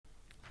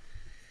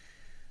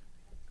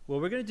Well,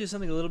 we're going to do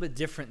something a little bit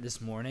different this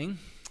morning,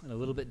 and a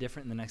little bit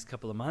different in the next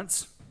couple of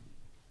months.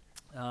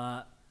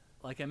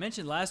 Like I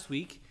mentioned last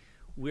week,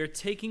 we're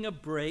taking a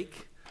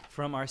break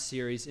from our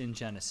series in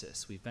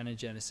Genesis. We've been in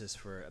Genesis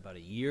for about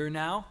a year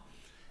now,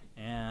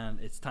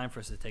 and it's time for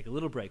us to take a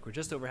little break. We're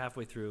just over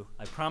halfway through.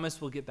 I promise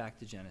we'll get back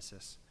to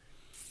Genesis.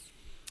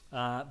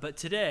 But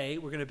today,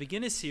 we're going to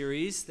begin a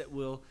series that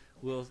we'll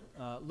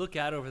look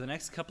at over the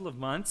next couple of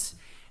months,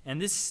 and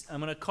this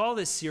I'm going to call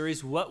this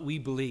series What We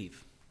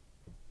Believe.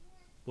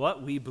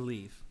 What we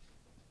believe.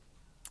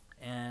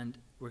 And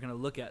we're going to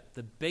look at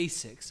the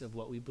basics of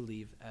what we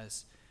believe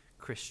as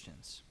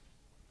Christians.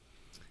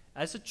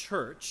 As a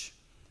church,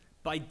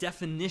 by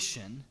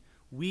definition,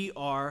 we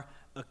are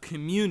a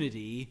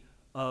community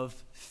of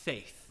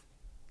faith.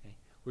 Okay?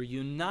 We're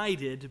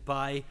united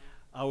by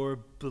our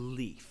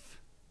belief.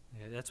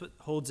 Okay? That's what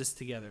holds us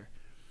together.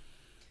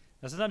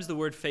 Now, sometimes the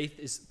word faith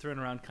is thrown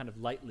around kind of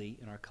lightly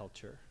in our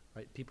culture,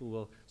 right? People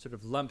will sort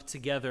of lump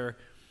together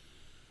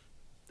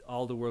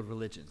all the world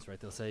religions, right?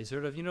 They'll say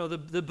sort of,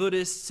 the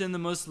Buddhists and the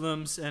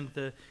Muslims and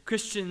the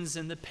Christians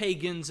and the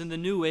pagans and the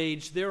New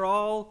Age, they're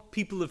all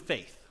people of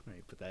faith.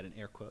 Right? Put that in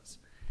air quotes.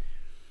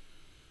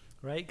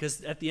 Right?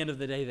 Because at the end of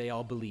the day, they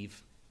all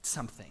believe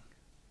something.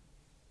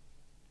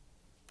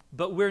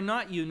 But we're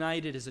not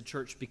united as a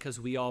church because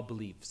we all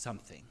believe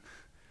something.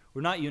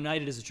 We're not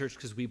united as a church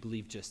because we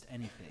believe just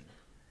anything.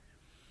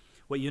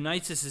 What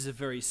unites us is a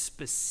very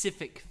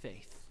specific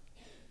faith.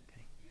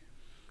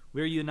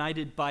 We're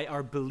united by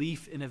our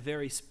belief in a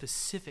very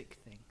specific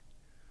thing,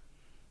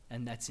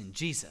 and that's in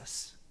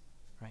Jesus,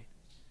 right?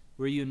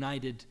 We're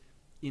united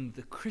in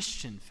the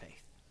Christian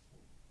faith.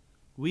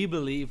 We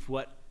believe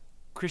what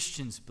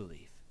Christians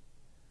believe.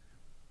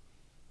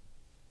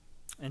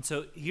 And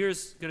so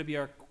here's going to be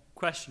our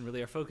question, really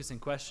our focusing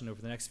question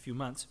over the next few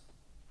months,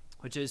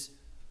 which is,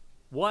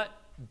 what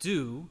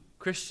do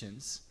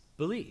Christians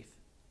believe?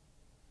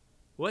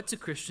 What do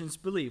Christians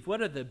believe?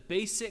 What are the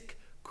basic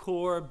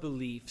core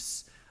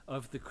beliefs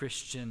of the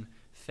Christian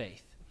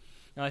faith?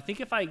 Now, I think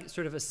if I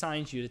sort of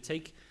assigned you to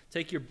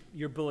take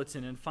your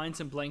bulletin and find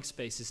some blank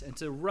spaces and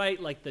to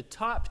write like the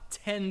top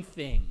 10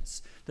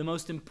 things, the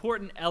most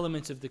important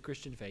elements of the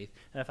Christian faith,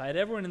 and if I had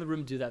everyone in the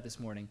room do that this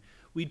morning,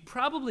 we'd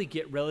probably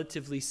get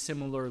relatively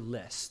similar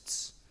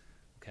lists,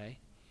 okay?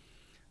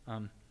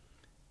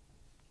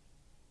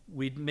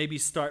 We'd maybe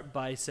start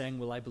by saying,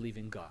 well, I believe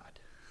in God,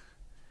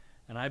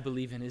 and I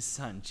believe in his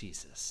son,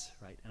 Jesus,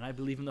 right? And I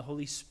believe in the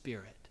Holy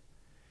Spirit.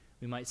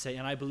 We might say,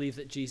 and I believe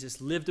that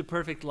Jesus lived a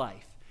perfect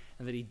life,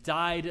 and that he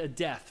died a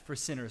death for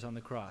sinners on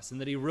the cross,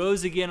 and that he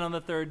rose again on the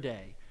third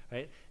day,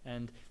 right?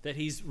 And that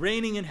he's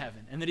reigning in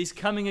heaven, and that he's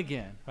coming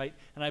again, right?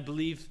 And I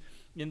believe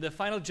in the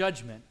final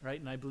judgment, right?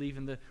 And I believe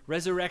in the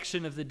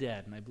resurrection of the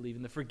dead, and I believe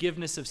in the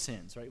forgiveness of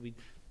sins, right?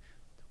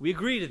 We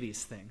agree to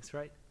these things,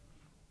 right?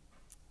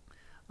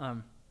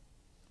 The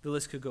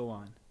list could go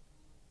on.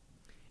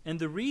 And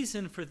the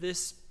reason for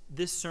this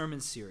sermon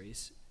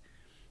series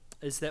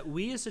is that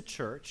we as a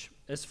church,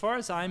 as far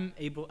as I've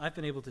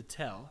been able to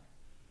tell,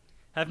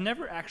 have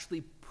never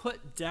actually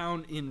put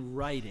down in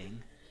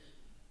writing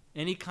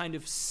any kind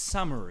of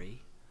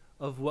summary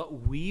of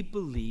what we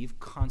believe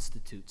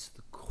constitutes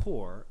the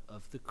core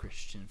of the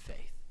Christian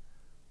faith.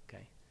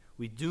 Okay?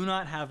 We do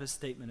not have a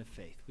statement of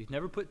faith. We've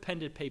never put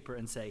pen to paper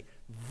and say,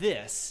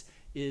 this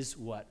is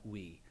what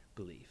we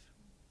believe.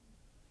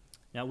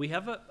 Now, we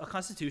have a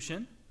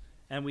constitution,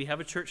 and we have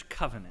a church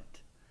covenant.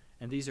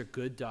 And these are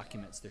good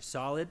documents. They're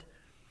solid,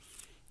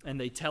 and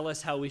they tell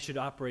us how we should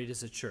operate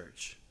as a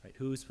church, right?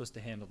 Who's supposed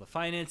to handle the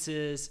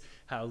finances,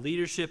 how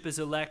leadership is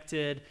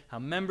elected, how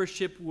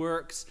membership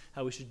works,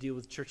 how we should deal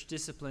with church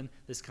discipline.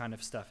 This kind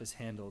of stuff is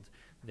handled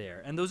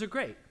there. And those are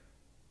great.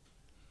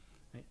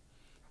 Right?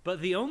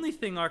 But the only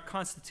thing our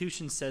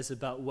Constitution says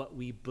about what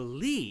we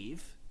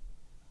believe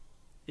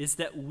is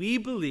that we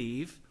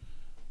believe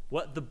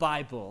what the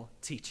Bible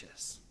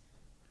teaches.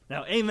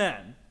 Now,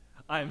 amen.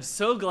 I'm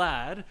so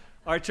glad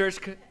our church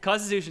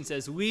constitution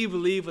says we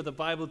believe what the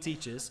Bible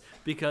teaches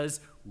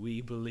because we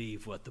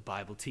believe what the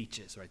Bible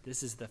teaches, right?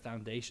 This is the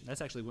foundation.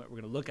 That's actually what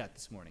we're going to look at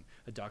this morning,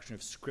 a doctrine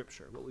of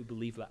Scripture, what we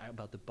believe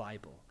about the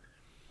Bible.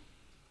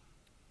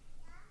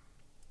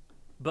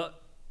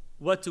 But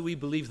what do we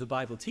believe the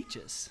Bible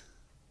teaches?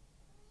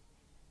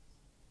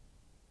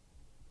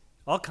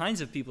 All kinds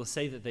of people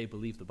say that they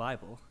believe the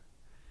Bible,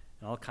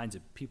 and all kinds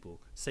of people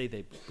say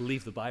they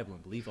believe the Bible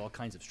and believe all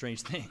kinds of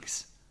strange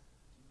things,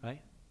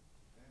 right?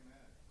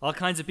 All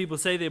kinds of people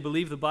say they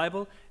believe the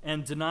Bible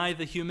and deny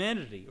the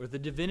humanity or the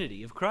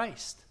divinity of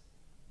Christ.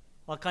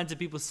 All kinds of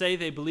people say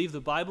they believe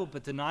the Bible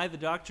but deny the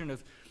doctrine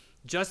of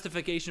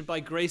justification by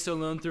grace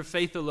alone, through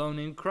faith alone,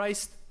 in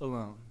Christ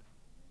alone.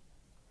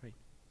 Right?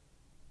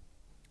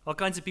 All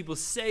kinds of people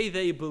say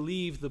they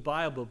believe the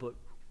Bible but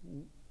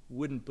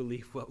wouldn't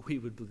believe what we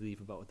would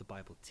believe about what the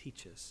Bible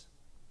teaches.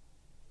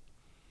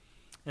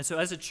 And so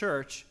as a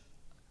church,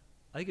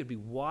 I think it would be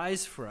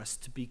wise for us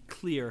to be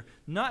clear,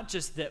 not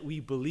just that we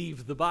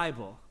believe the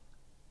Bible,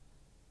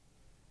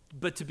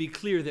 but to be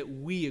clear that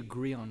we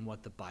agree on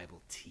what the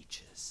Bible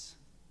teaches.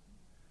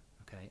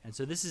 Okay? And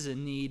so this is a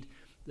need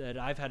that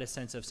I've had a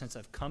sense of since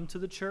I've come to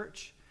the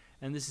church,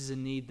 and this is a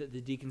need that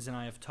the deacons and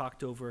I have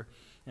talked over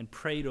and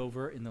prayed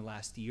over in the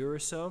last year or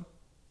so.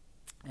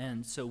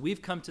 And so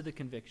we've come to the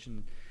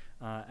conviction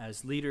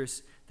as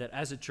leaders that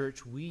as a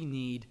church we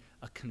need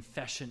a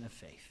confession of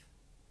faith,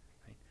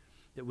 right?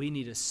 That we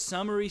need a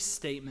summary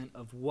statement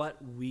of what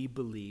we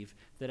believe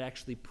that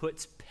actually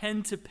puts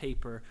pen to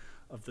paper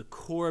of the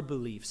core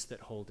beliefs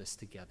that hold us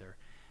together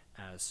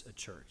as a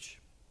church.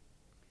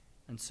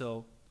 And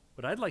so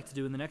what I'd like to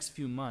do in the next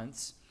few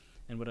months,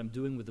 and what I'm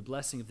doing with the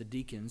blessing of the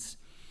deacons,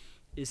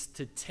 is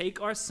to take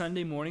our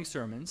Sunday morning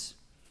sermons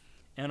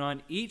and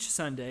on each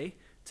Sunday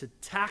to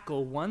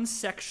tackle one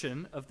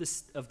section of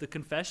the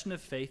confession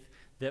of faith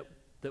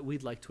that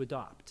we'd like to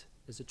adopt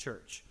as a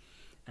church,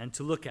 and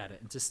to look at it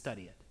and to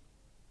study it.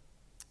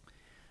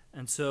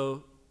 And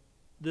so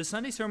the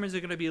Sunday sermons are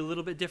going to be a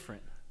little bit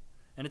different,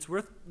 and it's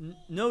worth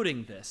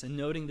noting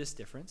this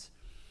difference.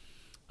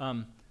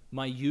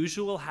 My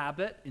usual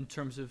habit in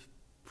terms of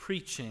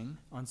preaching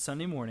on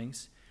Sunday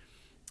mornings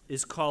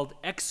is called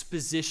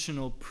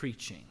expositional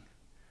preaching.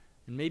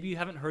 And maybe you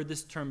haven't heard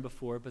this term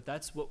before, but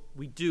that's what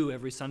we do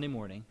every Sunday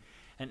morning.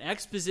 And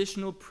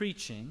expositional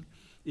preaching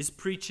is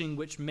preaching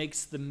which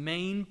makes the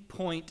main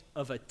point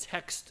of a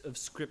text of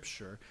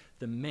Scripture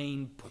the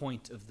main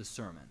point of the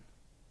sermon.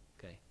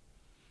 Okay?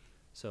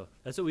 So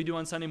that's what we do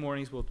on Sunday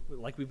mornings,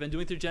 like we've been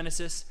doing through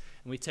Genesis,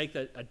 and we take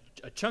a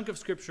chunk of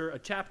Scripture, a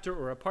chapter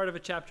or a part of a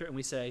chapter, and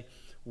we say,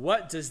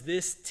 what does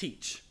this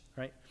teach?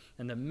 Right?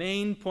 And the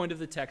main point of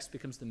the text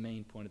becomes the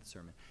main point of the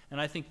sermon. And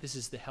I think this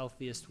is the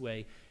healthiest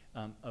way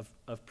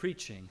of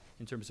preaching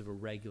in terms of a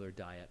regular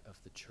diet of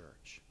the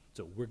church.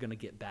 So we're going to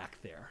get back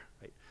there,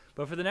 right?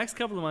 But for the next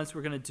couple of months,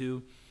 we're going to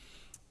do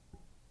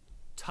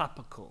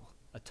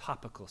a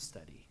topical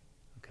study,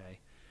 okay?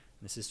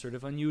 And this is sort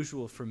of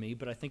unusual for me,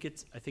 but I think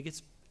it's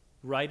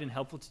right and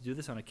helpful to do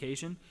this on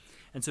occasion.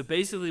 And so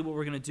basically what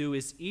we're going to do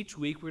is each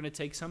week we're going to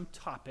take some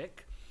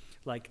topic,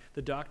 like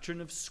the doctrine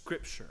of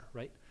Scripture,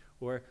 right?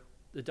 Or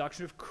the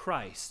doctrine of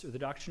Christ, or the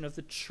doctrine of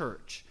the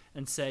church,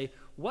 and say,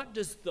 what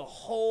does the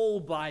whole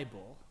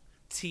Bible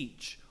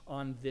teach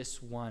on this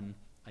one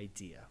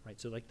idea, right?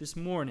 So like this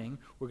morning,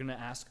 we're going to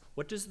ask,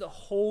 what does the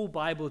whole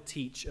Bible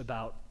teach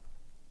about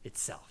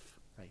itself,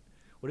 right?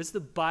 What does the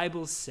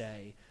Bible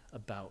say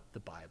about the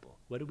Bible?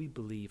 What do we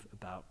believe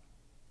about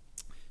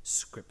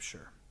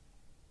Scripture?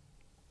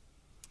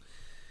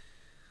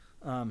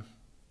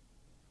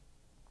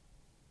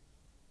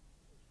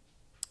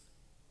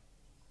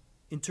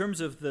 In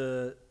terms of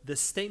the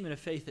statement of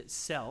faith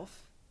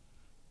itself,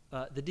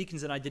 the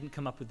deacons and I didn't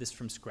come up with this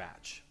from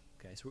scratch.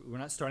 Okay, so we're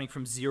not starting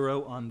from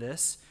zero on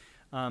this.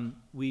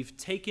 We've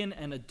taken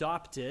and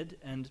adopted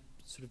and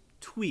sort of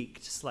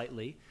tweaked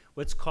slightly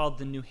what's called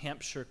the New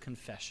Hampshire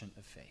Confession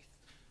of Faith.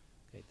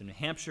 Okay, the New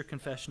Hampshire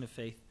Confession of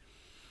Faith.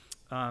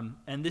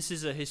 And this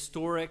is a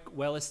historic,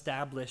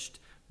 well-established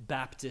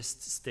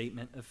Baptist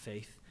statement of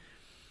faith.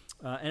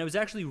 And it was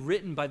actually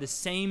written by the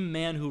same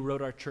man who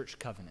wrote our church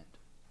covenant.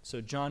 So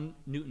John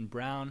Newton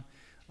Brown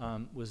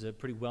was a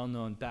pretty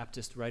well-known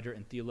Baptist writer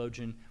and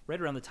theologian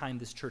right around the time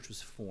this church was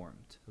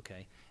formed,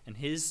 okay? And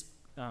his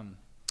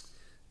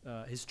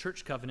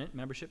church covenant,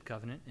 membership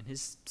covenant, and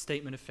his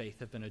statement of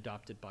faith have been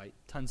adopted by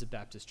tons of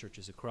Baptist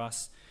churches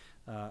across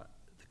the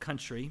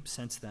country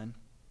since then.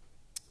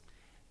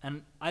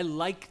 And I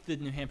like the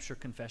New Hampshire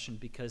Confession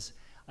because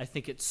I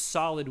think it's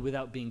solid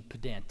without being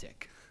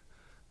pedantic,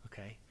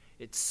 okay?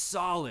 It's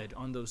solid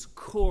on those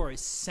core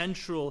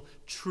central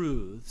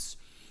truths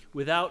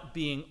without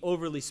being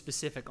overly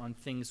specific on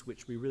things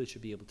which we really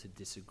should be able to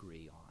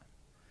disagree on,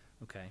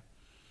 okay?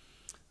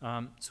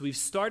 So we've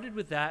started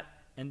with that,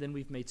 and then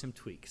we've made some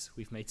tweaks.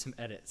 We've made some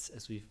edits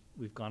as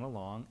we've gone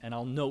along, and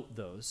I'll note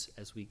those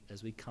as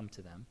we come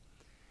to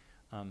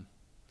them.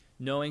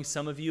 Knowing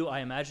some of you,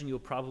 I imagine you'll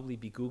probably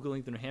be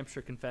Googling the New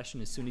Hampshire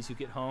Confession as soon as you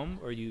get home,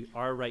 or you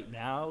are right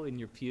now in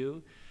your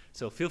pew.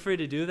 So feel free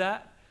to do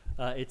that.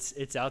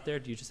 It's out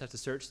there. You just have to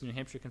search the New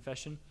Hampshire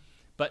Confession.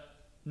 But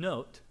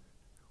note,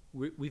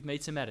 we've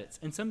made some edits,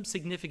 and some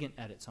significant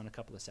edits on a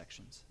couple of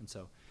sections. And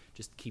so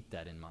just keep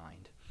that in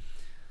mind.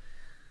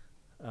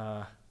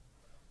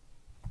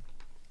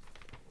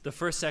 The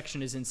first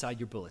section is inside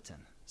your bulletin.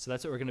 So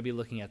that's what we're going to be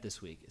looking at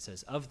this week. It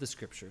says, of the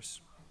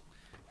Scriptures.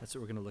 That's what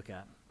we're going to look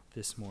at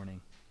this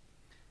morning.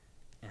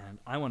 And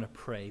I want to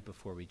pray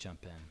before we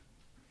jump in.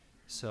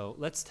 So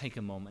let's take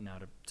a moment now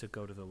to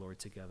go to the Lord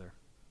together.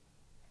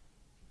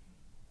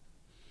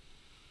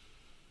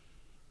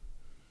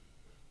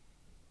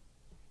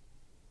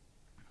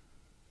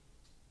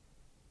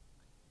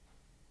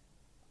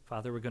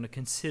 Father, we're going to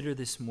consider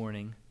this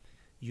morning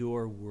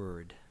your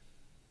word.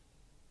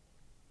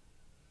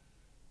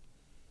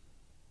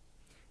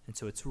 And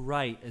so it's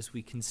right as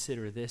we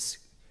consider this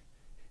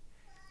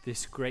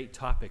great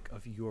topic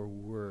of your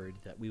word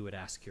that we would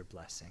ask your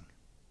blessing.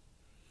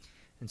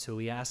 And so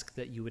we ask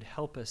that you would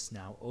help us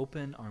now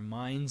open our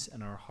minds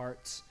and our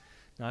hearts,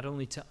 not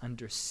only to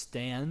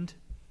understand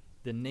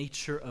the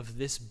nature of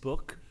this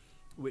book,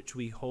 which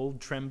we hold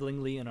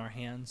tremblingly in our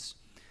hands,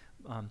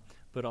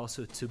 but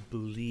also to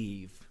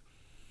believe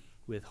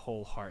with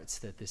whole hearts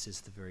that this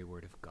is the very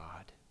word of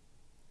God.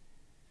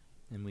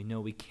 And we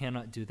know we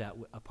cannot do that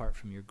apart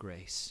from your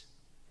grace.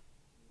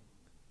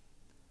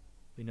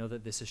 We know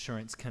that this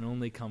assurance can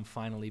only come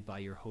finally by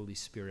your Holy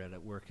Spirit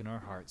at work in our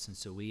hearts. And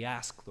so we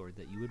ask, Lord,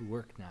 that you would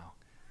work now.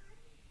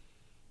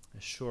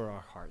 Assure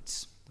our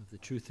hearts of the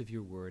truth of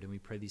your word. And we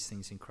pray these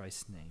things in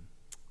Christ's name.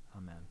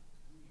 Amen.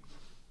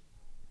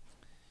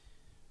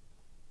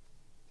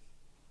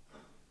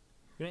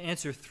 We're going to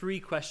answer 3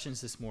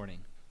 questions this morning.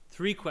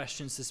 3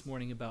 questions this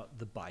morning about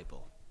the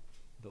Bible,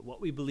 about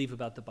what we believe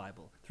about the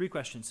Bible. 3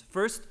 questions.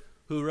 First,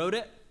 who wrote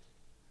it?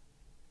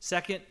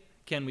 Second,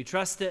 can we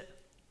trust it?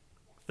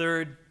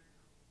 Third,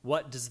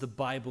 what does the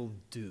Bible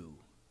do?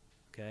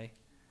 Okay?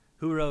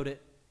 Who wrote it?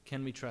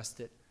 Can we trust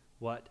it?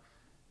 What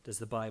does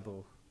the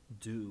Bible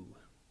do?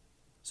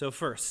 So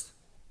first,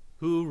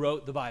 who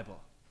wrote the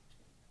Bible?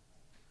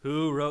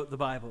 Who wrote the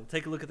Bible?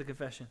 Take a look at the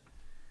confession.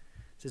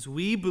 It says,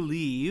 we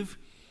believe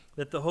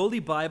that the Holy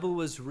Bible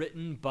was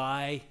written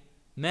by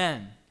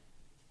men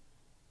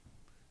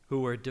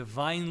who were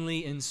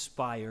divinely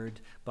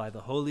inspired by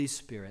the Holy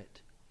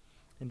Spirit,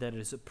 and that it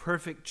is a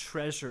perfect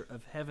treasure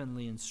of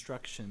heavenly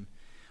instruction.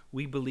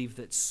 We believe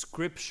that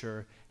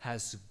Scripture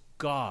has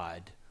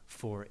God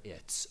for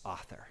its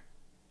author.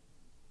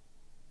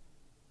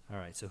 All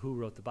right, so who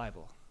wrote the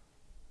Bible?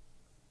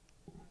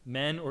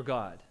 Men or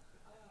God?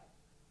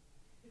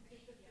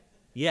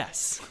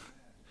 Yes.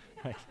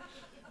 Right.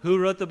 Who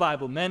wrote the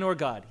Bible, men or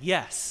God?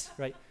 Yes,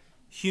 right?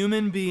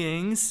 Human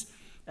beings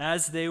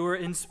as they were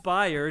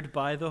inspired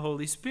by the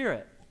Holy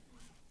Spirit,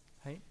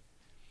 right?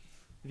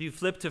 If you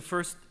flip to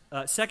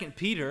 2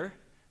 Peter,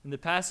 in the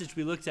passage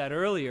we looked at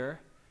earlier,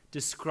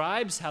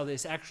 describes how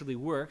this actually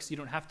works. You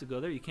don't have to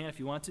go there. You can if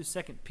you want to.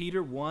 2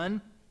 Peter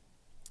 1,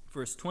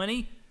 verse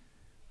 20.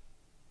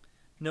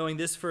 Knowing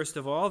this, first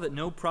of all, that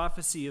no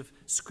prophecy of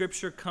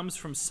Scripture comes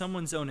from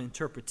someone's own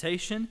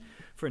interpretation,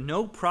 for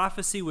no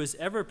prophecy was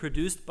ever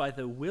produced by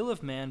the will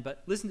of man,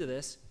 but listen to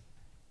this,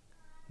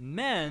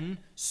 men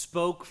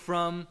spoke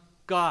from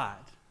God.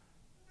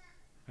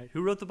 Right?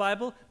 Who wrote the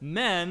Bible?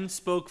 Men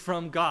spoke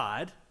from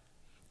God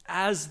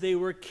as they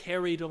were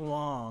carried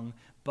along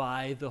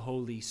by the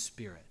Holy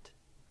Spirit.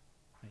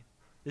 Right?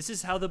 This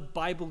is how the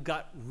Bible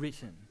got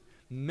written.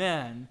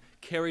 Men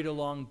carried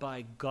along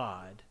by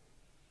God,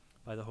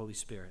 by the Holy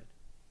Spirit.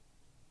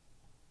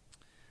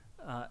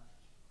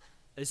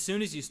 As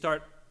soon as you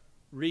start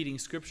reading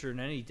Scripture in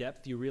any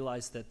depth, you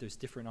realize that there's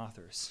different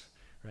authors,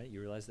 right?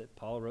 You realize that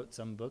Paul wrote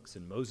some books,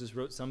 and Moses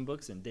wrote some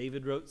books, and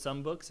David wrote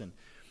some books,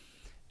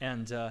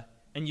 and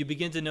you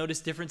begin to notice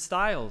different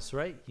styles,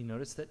 right? You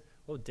notice that,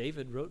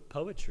 David wrote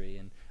poetry,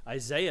 and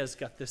Isaiah's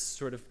got this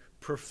sort of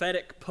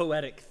prophetic,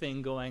 poetic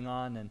thing going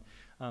on,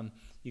 and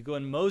you go,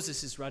 and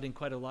Moses is writing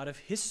quite a lot of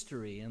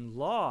history and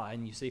law,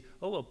 and you see,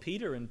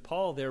 Peter and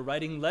Paul, they're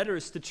writing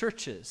letters to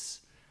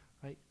churches,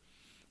 right?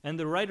 And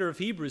the writer of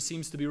Hebrews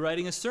seems to be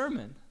writing a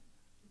sermon.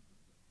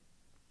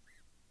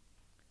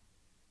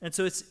 And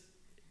so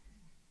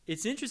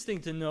it's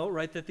interesting to note,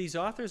 right, that these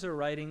authors are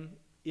writing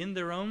in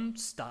their own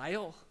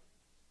style.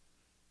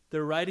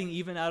 They're writing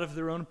even out of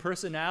their own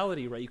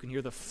personality, right? You can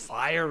hear the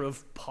fire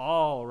of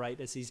Paul, right,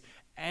 as he's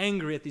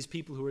angry at these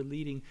people who are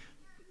leading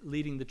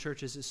the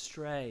churches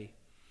astray.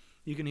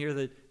 You can hear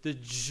the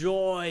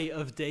joy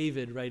of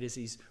David, right, as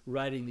he's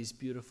writing these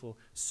beautiful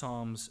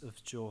psalms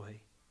of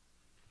joy.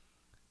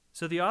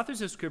 So the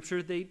authors of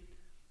Scripture,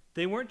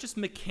 they weren't just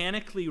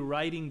mechanically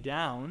writing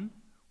down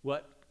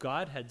what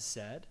God had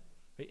said.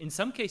 Right? In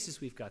some cases,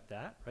 we've got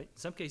that, right? In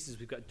some cases,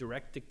 we've got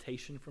direct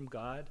dictation from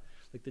God,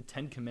 like the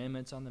 10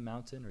 Commandments on the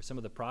mountain, or some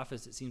of the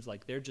prophets, it seems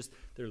like they're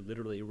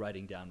literally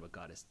writing down what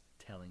God is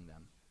telling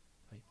them,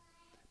 right?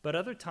 But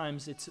other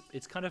times,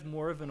 it's kind of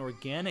more of an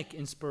organic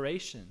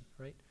inspiration,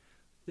 right?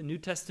 The New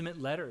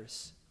Testament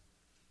letters.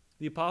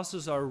 The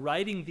apostles are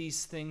writing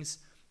these things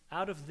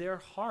out of their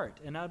heart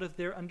and out of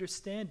their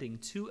understanding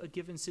to a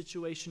given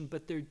situation,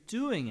 but they're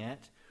doing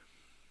it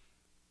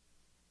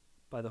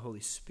by the Holy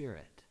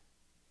Spirit,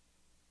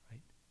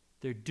 right?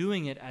 They're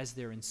doing it as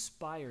they're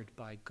inspired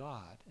by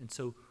God. And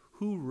so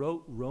who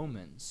wrote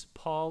Romans,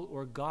 Paul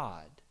or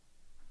God?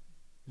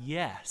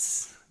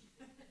 Yes.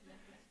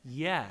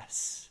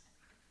 Yes.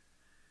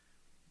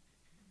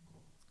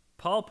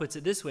 Paul puts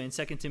it this way in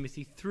 2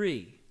 Timothy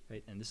 3,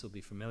 right? And this will be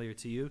familiar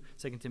to you.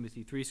 2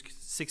 Timothy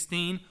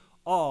 3:16,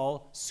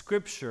 all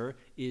Scripture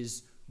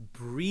is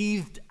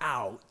breathed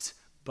out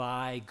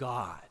by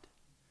God.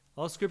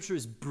 All Scripture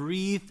is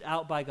breathed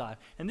out by God.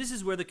 And this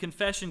is where the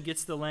confession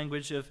gets the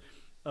language of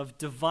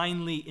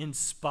divinely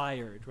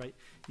inspired, right?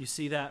 You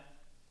see that?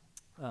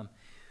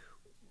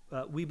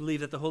 We believe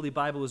that the Holy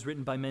Bible was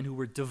written by men who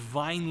were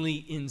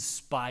divinely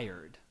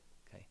inspired.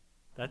 Okay,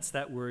 that's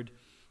that word,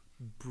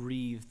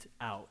 breathed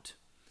out.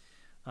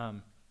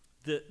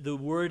 The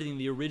word in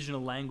the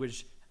original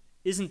language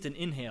isn't an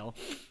inhale,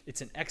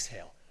 it's an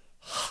exhale.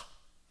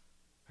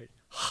 Right?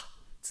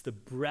 It's the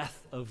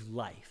breath of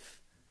life.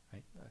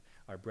 Right?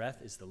 Our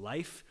breath is the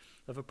life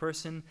of a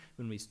person.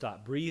 When we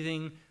stop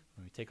breathing,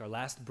 when we take our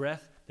last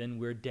breath, then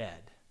we're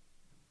dead.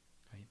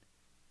 Right?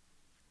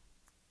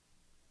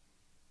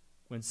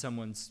 When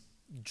someone's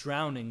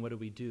drowning, what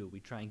do? We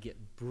try and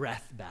get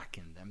breath back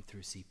in them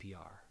through CPR,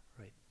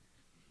 right?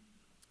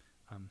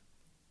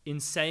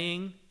 In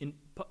saying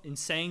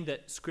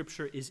that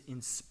Scripture is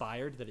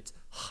inspired, that it's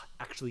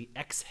actually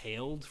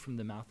exhaled from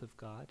the mouth of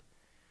God,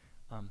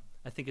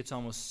 I think it's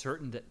almost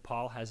certain that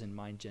Paul has in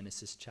mind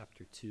Genesis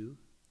chapter 2.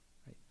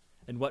 Right?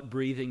 And what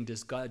breathing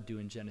does God do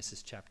in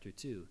Genesis chapter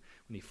 2?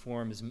 When he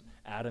forms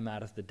Adam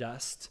out of the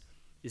dust,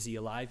 is he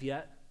alive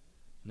yet?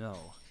 No.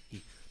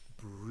 He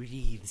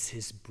breathes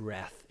his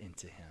breath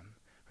into him,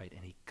 right?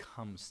 And he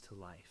comes to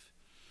life.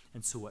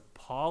 And so what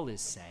Paul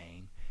is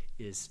saying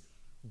is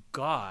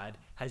God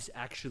has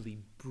actually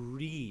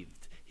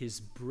breathed his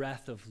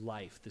breath of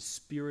life, the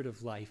spirit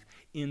of life,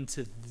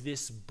 into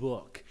this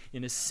book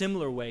in a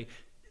similar way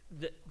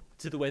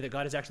to the way that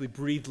God has actually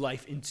breathed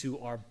life into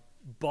our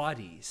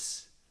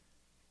bodies.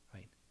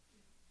 Right?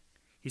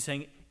 He's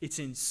saying it's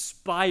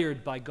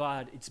inspired by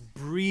God, it's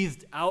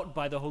breathed out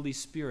by the Holy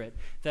Spirit,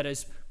 that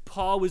as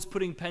Paul was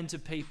putting pen to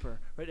paper,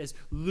 right, as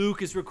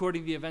Luke is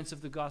recording the events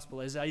of the gospel,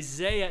 as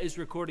Isaiah is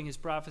recording his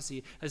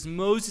prophecy, as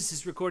Moses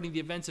is recording the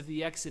events of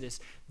the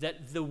Exodus,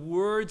 that the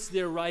words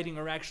they're writing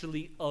are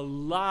actually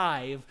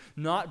alive,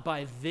 not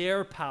by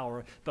their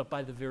power, but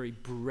by the very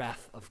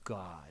breath of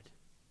God.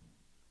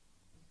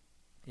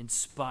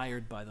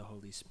 Inspired by the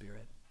Holy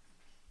Spirit.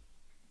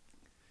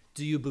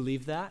 Do you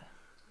believe that?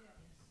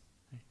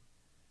 Yes.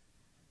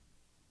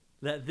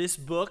 That this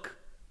book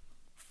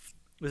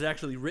was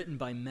actually written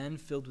by men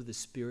filled with the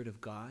Spirit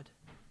of God?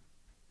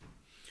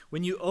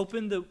 When you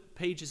open the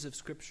pages of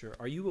Scripture,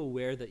 are you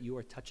aware that you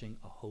are touching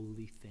a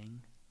holy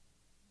thing?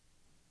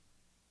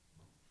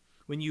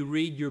 When you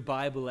read your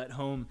Bible at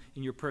home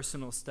in your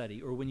personal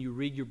study, or when you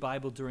read your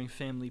Bible during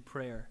family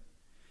prayer,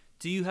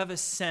 do you have a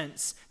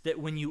sense that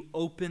when you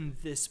open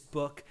this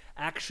book,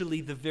 actually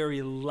the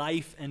very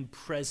life and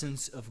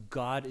presence of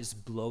God is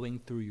blowing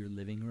through your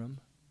living room?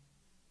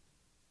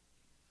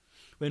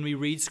 When we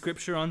read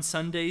Scripture on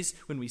Sundays,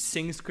 when we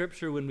sing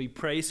Scripture, when we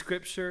pray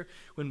Scripture,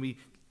 when we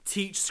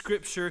teach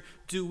Scripture,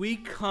 do we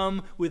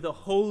come with a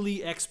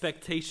holy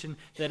expectation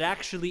that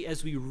actually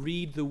as we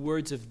read the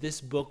words of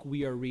this book,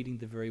 we are reading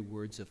the very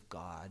words of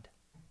God?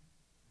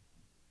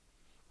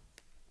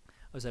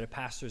 I was at a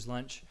pastor's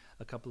lunch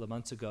a couple of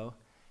months ago,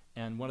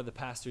 and one of the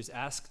pastors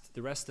asked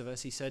the rest of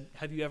us, he said,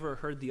 "Have you ever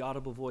heard the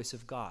audible voice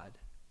of God?"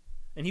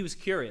 And he was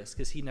curious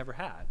because he never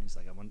had. He's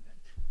like,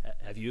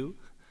 "Have you?"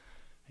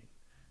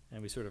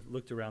 And we sort of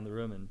looked around the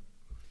room,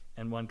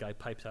 and one guy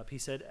piped up. He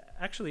said,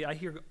 "Actually, I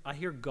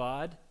hear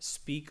God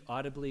speak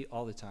audibly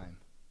all the time.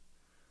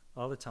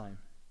 All the time.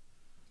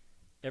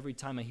 Every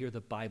time I hear the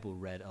Bible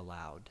read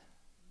aloud."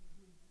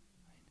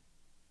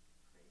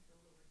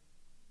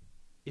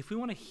 If we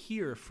want to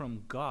hear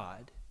from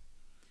God,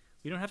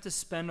 we don't have to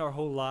spend our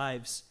whole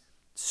lives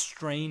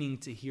straining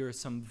to hear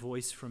some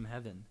voice from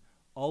heaven.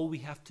 All we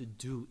have to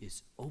do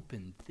is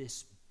open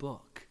this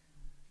book.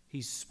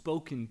 He's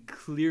spoken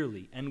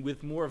clearly and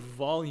with more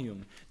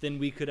volume than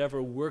we could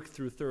ever work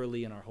through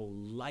thoroughly in our whole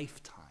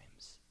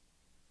lifetimes.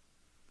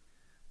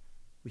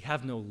 We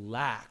have no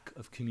lack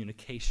of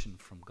communication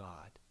from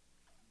God.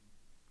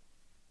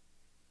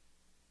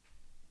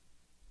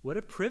 What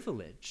a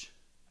privilege.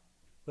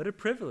 What a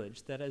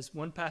privilege that, as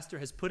one pastor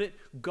has put it,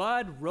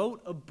 God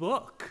wrote a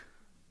book.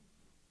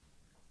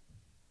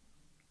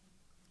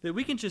 That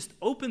we can just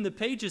open the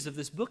pages of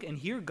this book and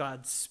hear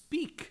God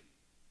speak.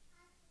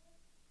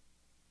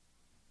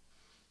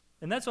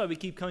 And that's why we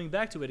keep coming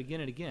back to it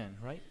again and again,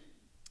 right?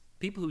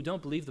 People who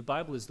don't believe the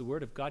Bible is the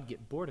Word of God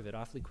get bored of it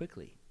awfully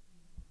quickly.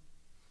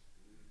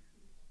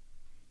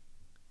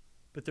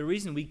 But the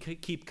reason we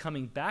keep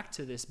coming back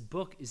to this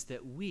book is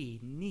that we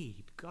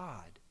need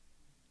God.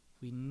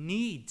 We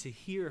need to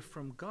hear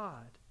from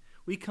God.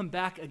 We come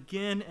back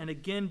again and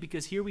again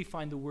because here we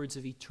find the words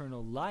of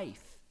eternal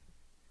life.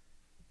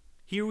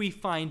 Here we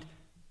find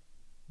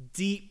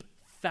deep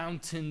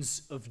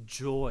fountains of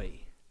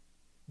joy,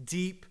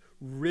 deep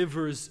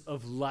rivers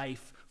of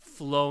life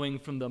flowing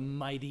from the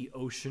mighty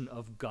ocean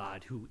of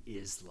God who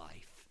is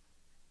life.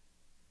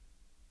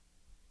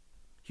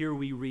 Here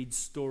we read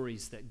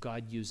stories that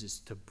God uses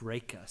to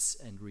break us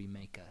and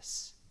remake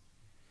us.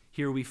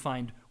 Here we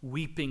find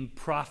weeping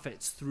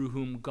prophets through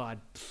whom God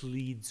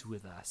pleads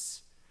with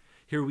us.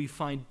 Here we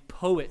find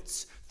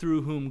poets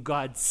through whom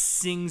God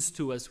sings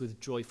to us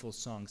with joyful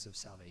songs of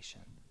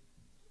salvation.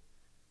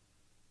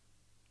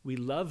 We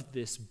love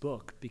this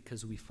book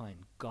because we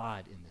find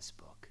God in this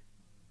book.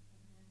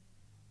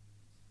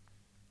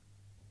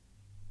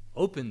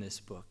 Open this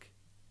book,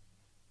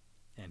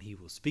 and he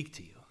will speak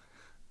to you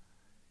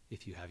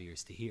if you have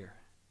ears to hear.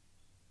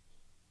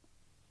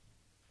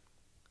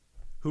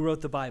 Who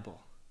wrote the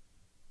Bible?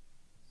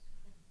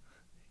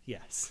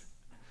 Yes,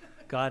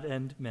 God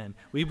and men.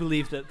 We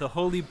believe that the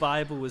Holy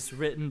Bible was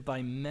written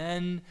by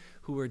men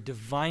who were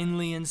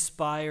divinely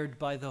inspired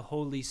by the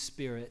Holy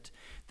Spirit,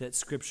 that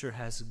Scripture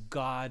has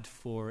God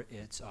for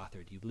its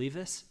author. Do you believe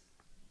this?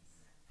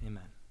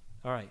 Amen.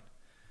 All right.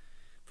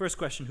 First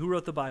question, who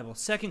wrote the Bible?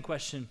 Second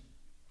question,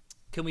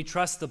 can we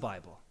trust the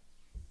Bible?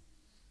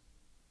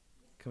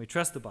 Can we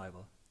trust the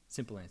Bible?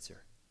 Simple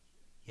answer,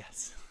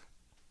 yes.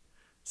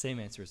 Same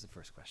answer as the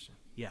first question,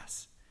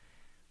 yes.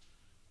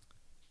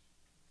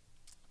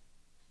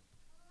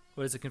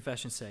 What does the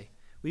confession say?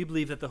 We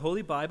believe that the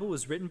Holy Bible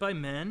was written by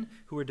men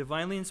who were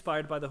divinely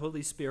inspired by the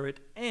Holy Spirit,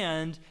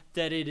 and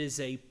that it is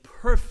a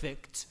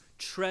perfect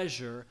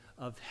treasure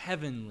of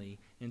heavenly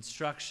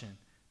instruction.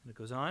 And it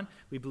goes on.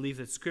 We believe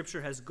that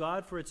Scripture has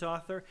God for its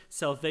author,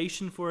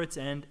 salvation for its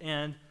end,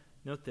 and,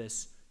 note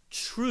this,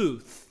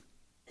 truth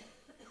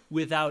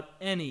without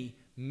any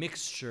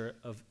mixture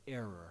of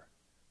error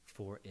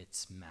for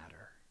its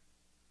matter.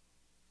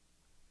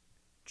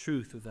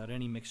 Truth without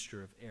any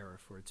mixture of error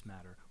for its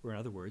matter. Or in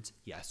other words,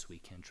 yes, we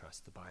can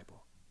trust the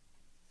Bible.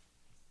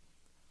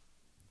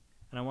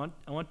 And I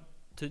want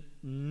to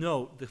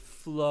note the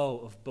flow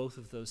of both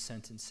of those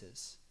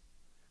sentences.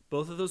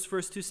 Both of those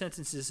first two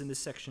sentences in this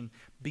section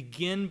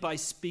begin by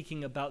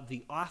speaking about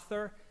the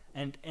author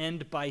and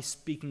end by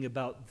speaking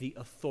about the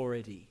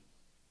authority.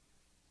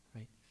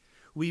 Right?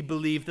 We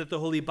believe that the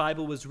Holy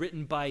Bible was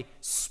written by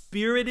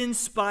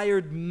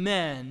Spirit-inspired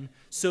men,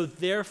 so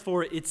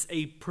therefore it's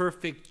a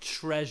perfect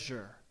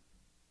treasure.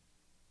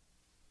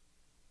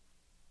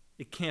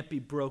 It can't be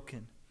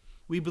broken.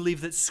 We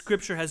believe that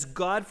Scripture has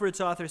God for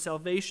its author,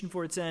 salvation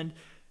for its end,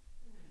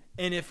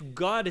 and if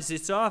God is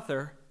its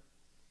author,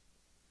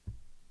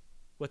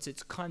 what's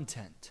its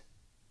content?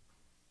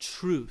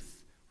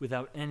 Truth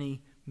without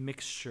any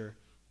mixture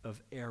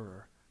of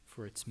error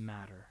for its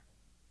matter.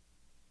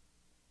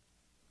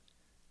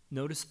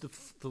 Notice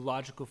the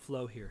logical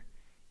flow here.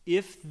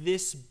 If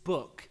this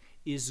book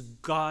is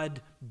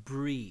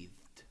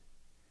God-breathed,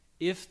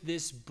 if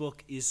this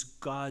book is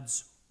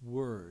God's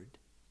word,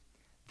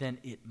 then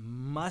it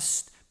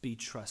must be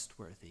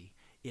trustworthy.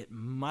 It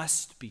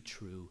must be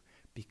true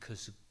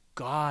because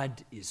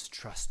God is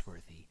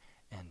trustworthy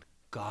and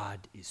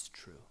God is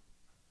true.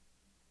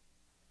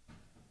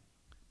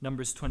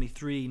 Numbers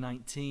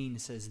 23:19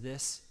 says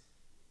this,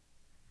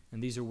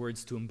 and these are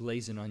words to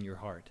emblazon on your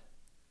heart.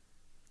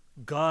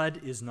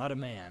 God is not a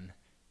man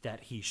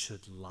that he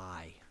should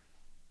lie,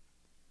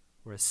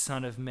 or a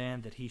son of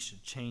man that he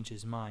should change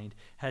his mind.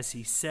 Has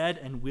he said,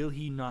 and will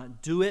he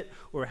not do it?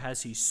 Or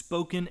has he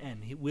spoken,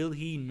 and will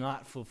he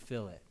not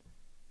fulfill it?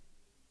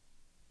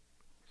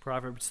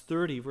 Proverbs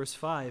 30, verse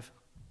 5,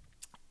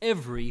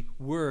 every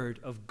word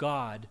of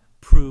God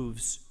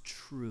proves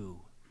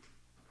true.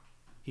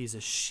 He is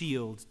a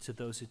shield to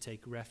those who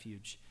take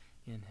refuge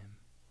in him.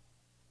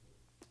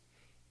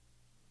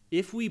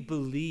 If we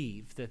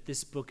believe that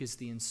this book is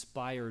the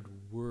inspired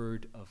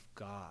word of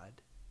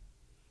God,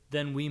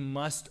 then we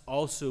must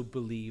also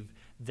believe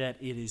that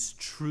it is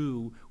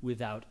true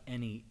without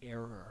any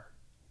error,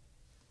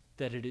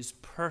 that it is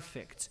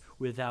perfect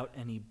without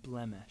any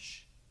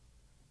blemish.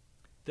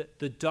 That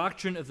the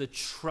doctrine of the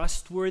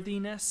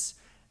trustworthiness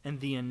and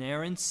the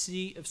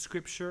inerrancy of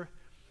Scripture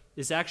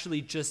is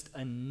actually just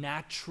a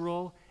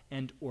natural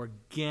and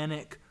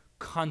organic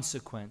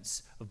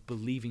consequence of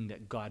believing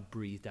that God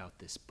breathed out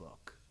this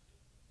book.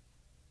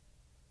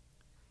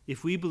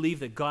 If we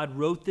believe that God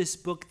wrote this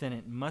book, then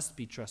it must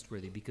be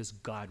trustworthy because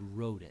God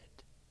wrote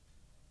it.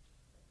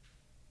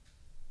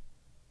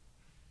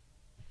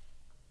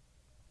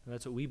 And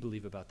that's what we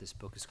believe about this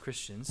book as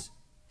Christians.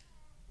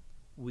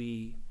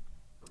 We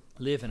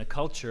live in a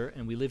culture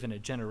and we live in a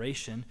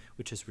generation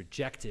which has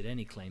rejected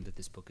any claim that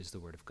this book is the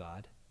Word of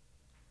God.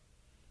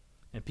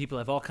 And people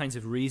have all kinds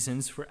of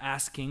reasons for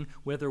asking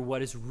whether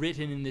what is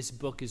written in this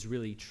book is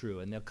really true,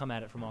 and they'll come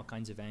at it from all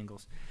kinds of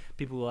angles.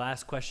 People will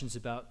ask questions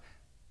about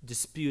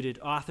disputed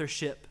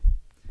authorship.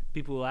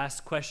 People will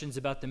ask questions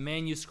about the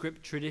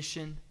manuscript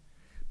tradition.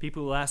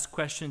 People will ask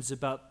questions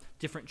about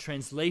different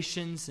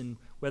translations and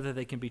whether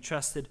they can be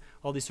trusted,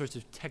 all these sorts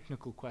of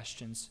technical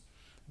questions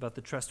about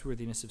the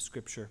trustworthiness of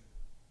Scripture.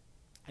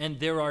 And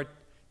there are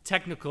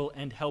technical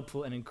and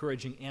helpful and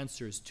encouraging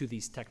answers to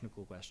these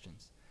technical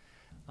questions.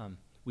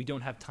 We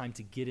don't have time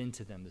to get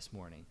into them this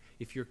morning.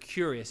 If you're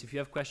curious, if you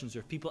have questions, or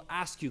if people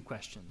ask you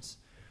questions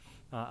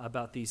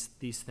about these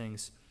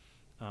things,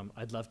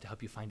 I'd love to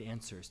help you find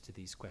answers to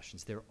these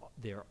questions.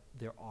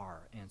 There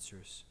are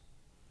answers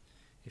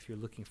if you're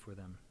looking for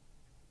them.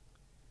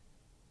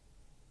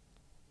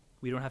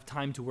 We don't have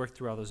time to work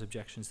through all those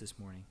objections this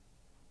morning.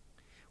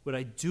 What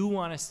I do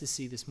want us to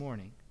see this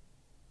morning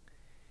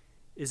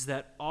is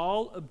that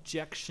all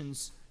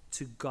objections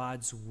to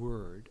God's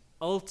word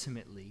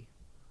ultimately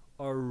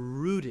are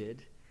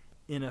rooted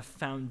in a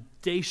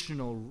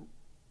foundational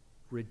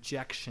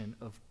rejection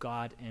of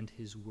God and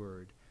his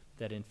word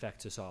that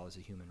infects us all as a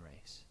human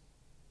race.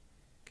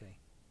 Okay?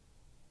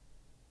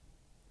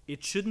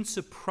 It shouldn't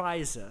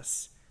surprise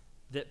us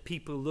that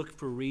people look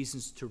for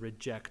reasons to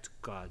reject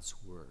God's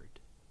word.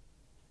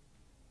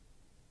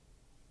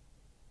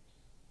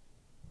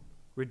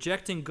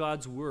 Rejecting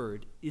God's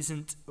word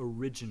isn't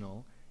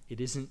original, it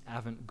isn't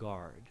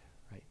avant-garde,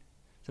 right?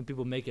 Some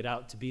people make it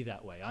out to be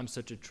that way. I'm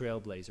such a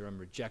trailblazer, I'm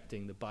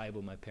rejecting the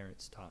Bible my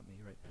parents taught me,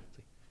 right? It's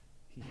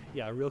like,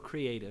 yeah, real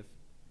creative.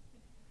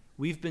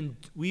 We've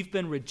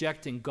been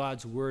rejecting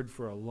God's word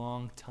for a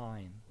long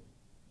time.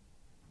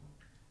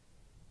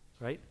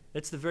 right?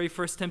 That's the very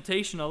first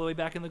temptation all the way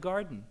back in the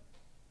garden.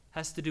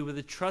 Has to do with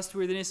the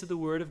trustworthiness of the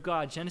word of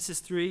God. Genesis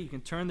 3, you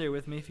can turn there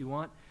with me if you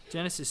want.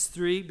 Genesis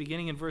 3,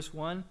 beginning in verse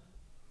 1.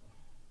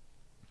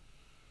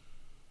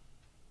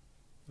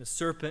 The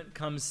serpent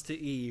comes to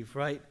Eve,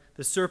 right?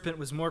 The serpent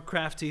was more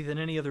crafty than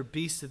any other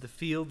beast of the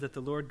field that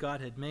the Lord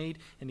God had made.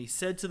 And he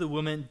said to the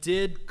woman,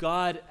 did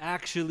God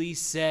actually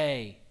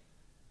say,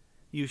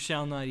 you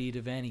shall not eat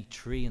of any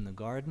tree in the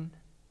garden?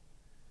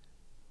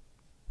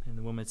 And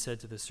the woman said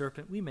to the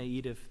serpent, we may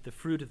eat of the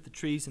fruit of the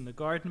trees in the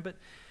garden, but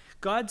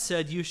God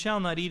said, you shall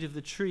not eat of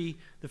the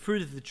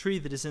fruit of the tree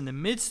that is in the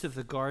midst of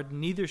the garden,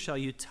 neither shall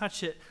you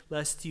touch it,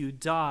 lest you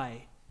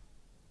die.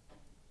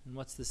 And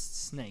what's the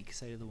snake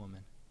say to the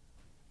woman?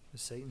 What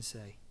does Satan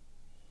say?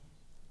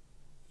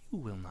 You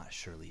will not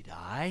surely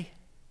die.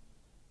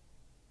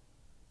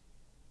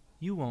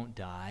 You won't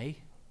die.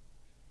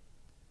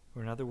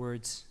 Or in other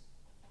words,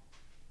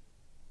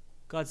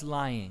 God's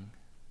lying.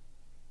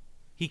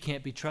 He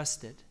can't be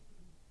trusted.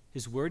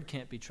 His word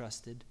can't be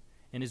trusted.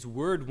 And his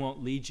word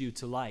won't lead you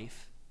to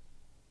life.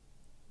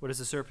 What does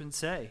the serpent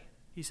say?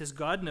 He says,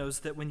 God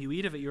knows that when you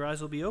eat of it, your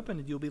eyes will be opened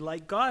and you'll be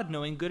like God,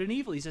 knowing good and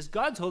evil. He says,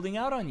 God's holding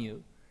out on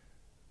you.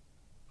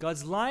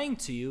 God's lying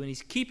to you, and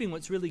he's keeping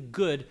what's really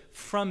good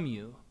from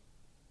you.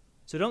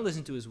 So don't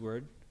listen to his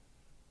word.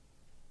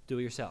 Do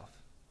it yourself.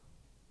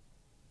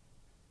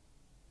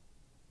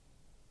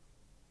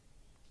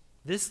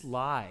 This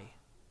lie,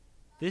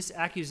 this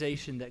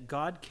accusation that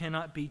God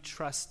cannot be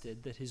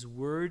trusted, that his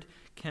word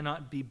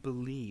cannot be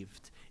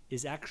believed,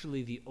 is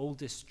actually the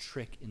oldest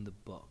trick in the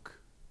book.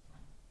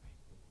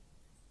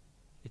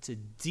 It's a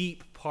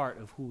deep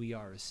part of who we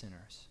are as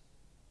sinners.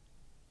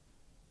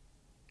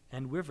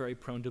 And we're very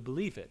prone to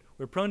believe it.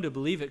 We're prone to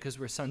believe it because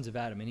we're sons of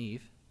Adam and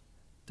Eve,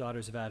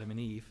 daughters of Adam and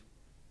Eve.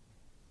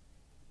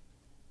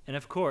 And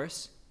of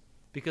course,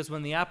 because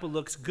when the apple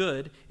looks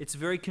good, it's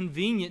very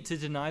convenient to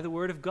deny the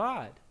word of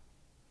God.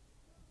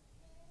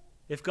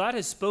 If God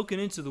has spoken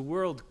into the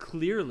world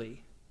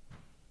clearly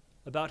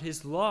about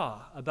his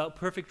law, about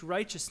perfect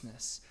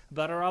righteousness,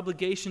 about our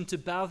obligation to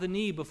bow the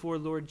knee before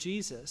Lord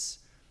Jesus,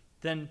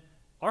 then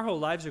our whole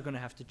lives are going to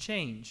have to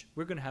change.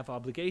 We're going to have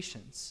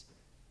obligations.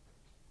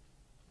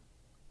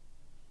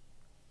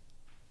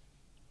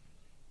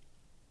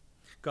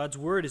 God's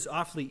word is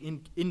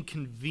awfully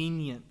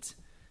inconvenient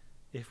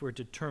if we're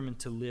determined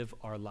to live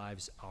our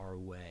lives our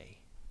way.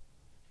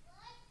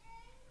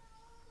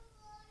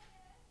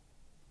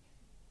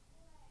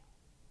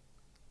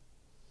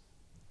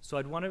 So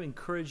I'd want to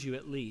encourage you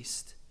at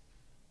least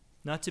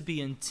not to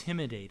be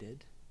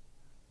intimidated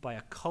by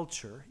a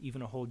culture,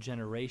 even a whole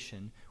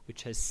generation,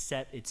 which has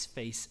set its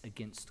face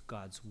against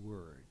God's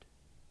word.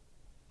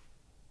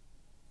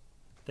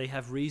 They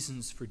have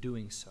reasons for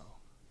doing so.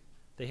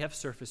 They have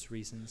surface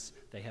reasons.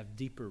 They have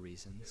deeper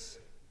reasons.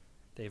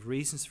 They have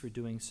reasons for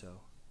doing so.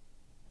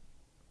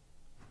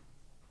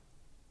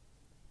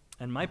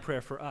 And my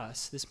prayer for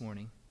us this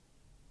morning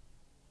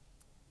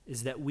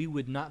is that we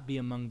would not be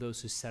among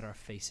those who set our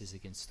faces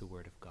against the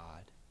word of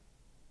God.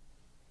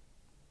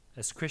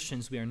 As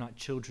Christians, we are not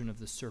children of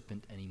the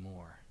serpent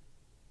anymore.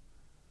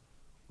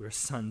 We're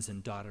sons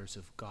and daughters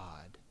of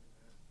God.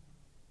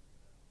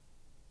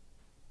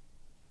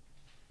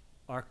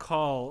 Our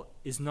call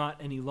is not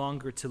any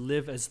longer to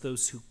live as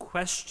those who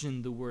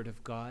question the word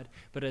of God,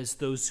 but as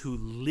those who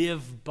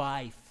live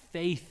by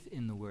faith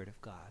in the word of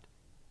God.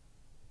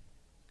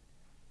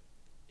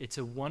 It's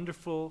a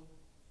wonderful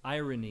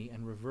irony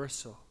and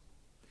reversal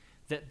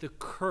that the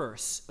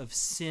curse of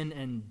sin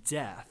and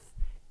death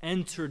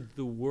entered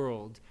the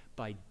world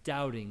by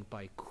doubting,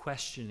 by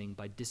questioning,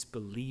 by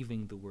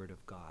disbelieving the word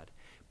of God.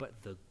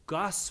 But the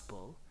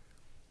gospel,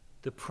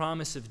 the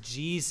promise of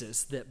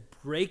Jesus that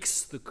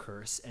breaks the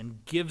curse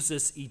and gives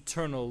us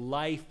eternal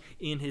life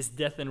in his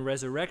death and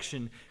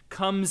resurrection,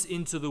 comes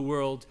into the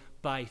world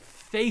by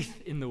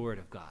faith in the word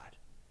of God.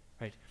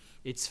 Right?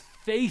 It's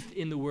faith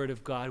in the word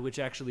of God which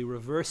actually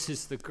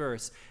reverses the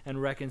curse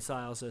and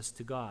reconciles us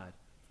to God.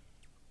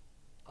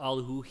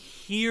 All who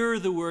hear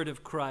the word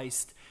of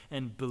Christ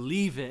and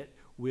believe it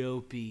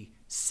will be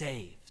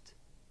saved.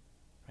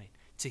 Right?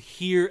 To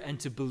hear and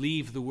to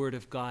believe the word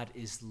of God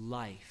is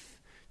life.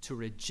 To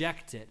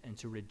reject it and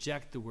to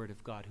reject the word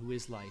of God, who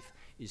is life,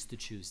 is to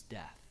choose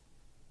death.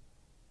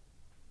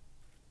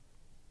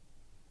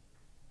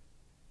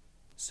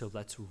 So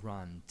let's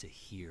run to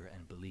hear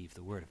and believe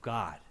the word of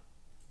God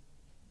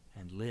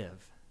and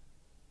live.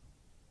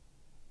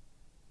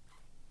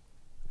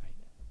 Right?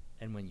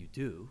 And when you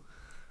do,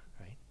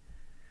 right,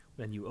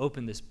 when you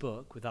open this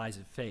book with eyes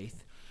of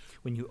faith,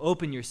 when you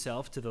open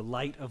yourself to the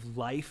light of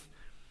life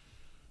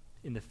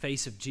in the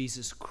face of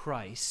Jesus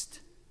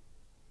Christ,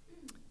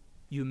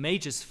 you may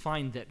just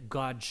find that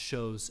God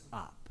shows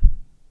up.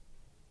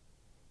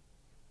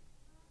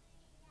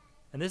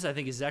 And this, I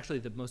think, is actually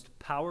the most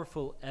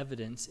powerful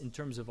evidence in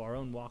terms of our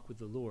own walk with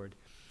the Lord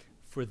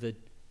for the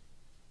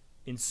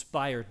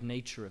inspired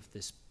nature of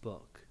this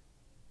book.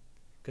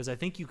 Because I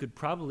think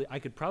I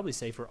could probably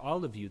say for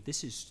all of you,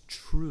 this is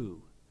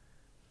true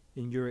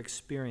in your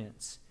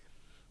experience.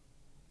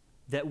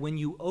 that when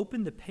you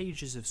open the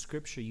pages of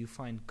Scripture, you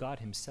find God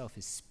himself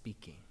is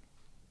speaking.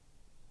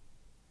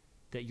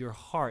 That your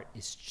heart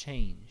is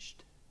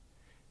changed.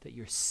 That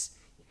you're...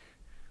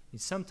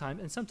 Sometimes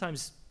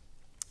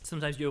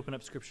you open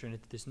up Scripture and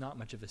there's not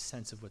much of a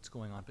sense of what's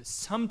going on. But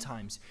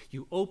sometimes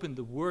you open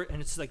the Word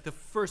and it's like the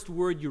first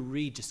word you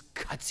read just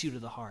cuts you to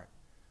the heart.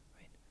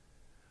 Right?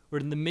 Or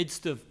in the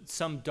midst of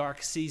some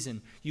dark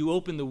season, you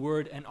open the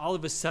Word and all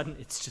of a sudden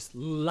it's just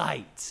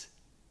light.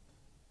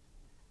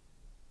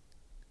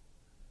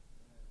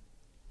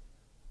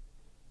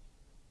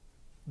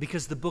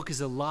 Because the book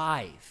is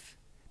alive.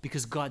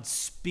 Because God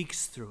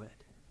speaks through it.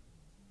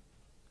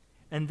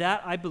 And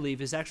that, I believe,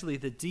 is actually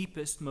the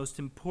deepest, most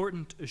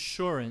important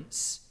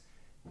assurance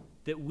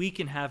that we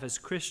can have as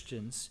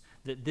Christians,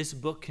 that this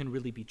book can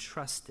really be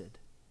trusted.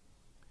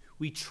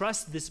 We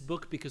trust this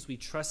book because we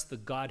trust the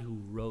God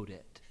who wrote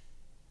it.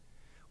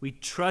 We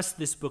trust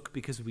this book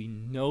because we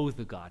know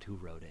the God who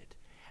wrote it,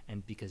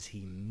 and because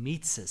he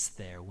meets us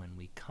there when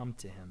we come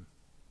to him.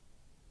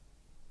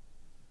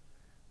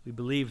 We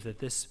believe that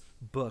this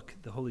book,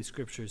 the Holy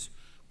Scriptures,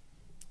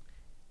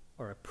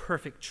 are a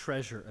perfect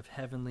treasure of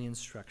heavenly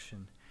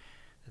instruction,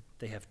 that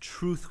they have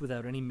truth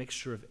without any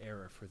mixture of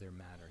error for their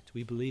matter. Do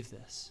we believe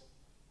this?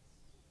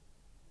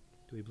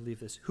 Do we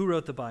believe this? Who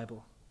wrote the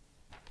Bible?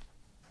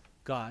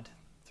 God,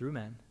 through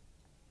men.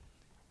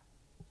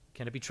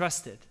 Can it be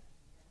trusted?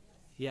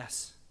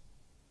 Yes.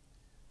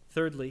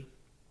 Thirdly,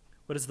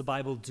 what does the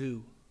Bible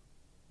do?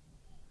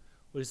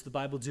 What does the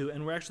Bible do?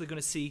 And we're actually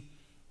going to see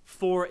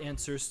 4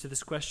 answers to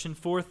this question,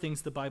 4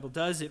 things the Bible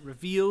does. It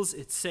reveals,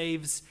 it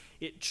saves,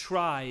 it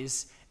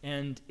tries,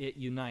 and it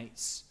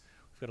unites.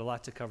 We've got a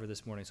lot to cover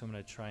this morning, so I'm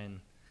going to try and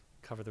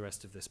cover the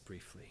rest of this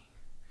briefly.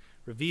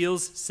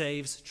 Reveals,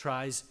 saves,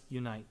 tries,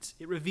 unites.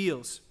 It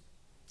reveals.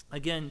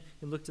 Again, you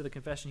can look to the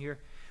confession here.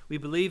 We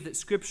believe that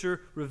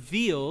Scripture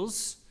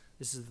reveals,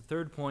 this is the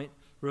third point,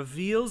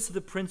 reveals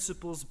the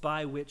principles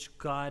by which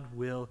God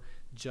will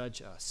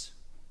judge us.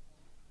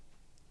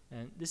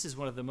 And this is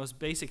one of the most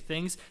basic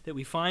things that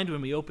we find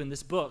when we open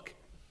this book,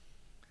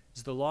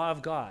 is the law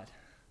of God.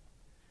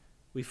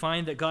 We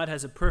find that God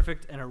has a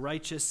perfect and a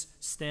righteous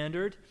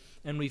standard,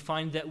 and we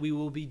find that we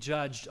will be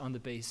judged on the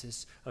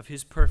basis of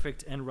his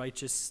perfect and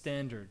righteous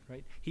standard.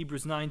 Right?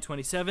 Hebrews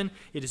 9:27,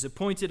 it is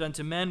appointed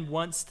unto men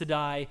once to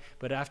die,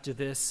 but after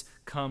this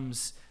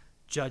comes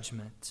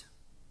judgment.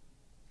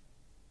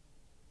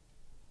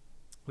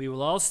 We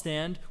will all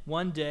stand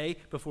one day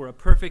before a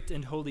perfect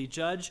and holy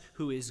judge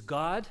who is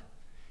God.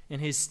 And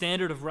his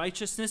standard of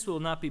righteousness will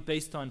not be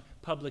based on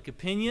public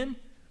opinion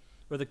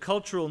or the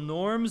cultural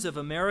norms of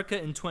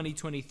America in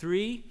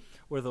 2023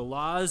 or the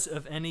laws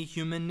of any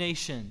human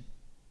nation.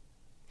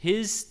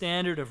 His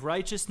standard of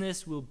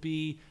righteousness will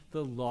be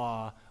the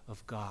law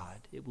of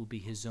God. It will be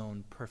his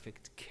own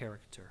perfect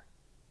character.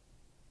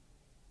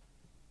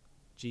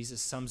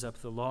 Jesus sums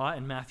up the law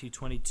in Matthew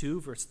 22,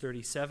 verse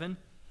 37.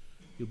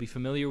 You'll be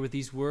familiar with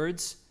these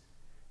words.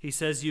 He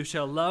says, you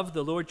shall love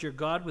the Lord your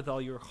God with all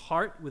your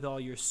heart, with all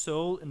your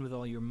soul, and with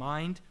all your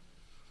mind.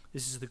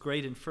 This is the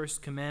great and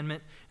first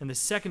commandment. And the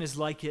second is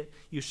like it,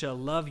 you shall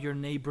love your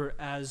neighbor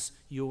as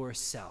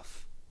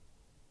yourself.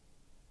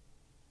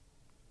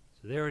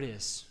 So there it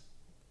is.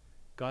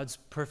 God's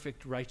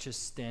perfect righteous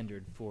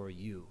standard for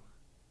you,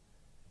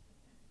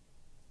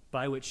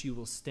 by which you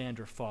will stand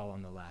or fall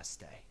on the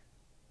last day.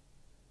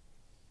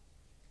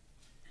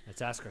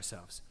 Let's ask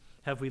ourselves,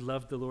 have we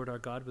loved the Lord our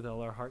God with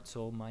all our heart,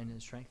 soul, mind,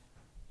 and strength?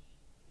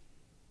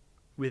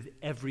 With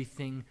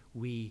everything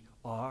we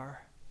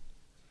are,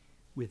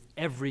 with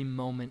every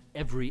moment,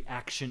 every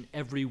action,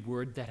 every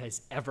word that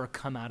has ever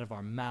come out of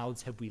our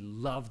mouths, have we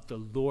loved the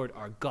Lord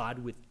our God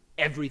with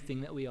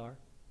everything that we are?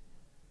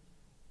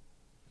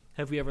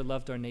 Have we ever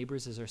loved our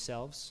neighbors as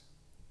ourselves?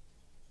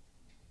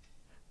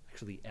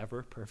 Actually,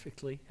 ever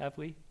perfectly, have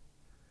we?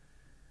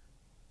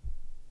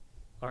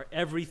 Our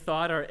every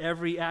thought, our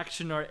every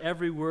action, our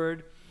every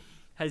word,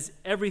 has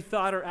every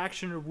thought or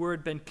action or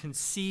word been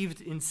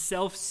conceived in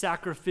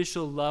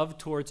self-sacrificial love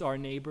towards our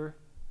neighbor?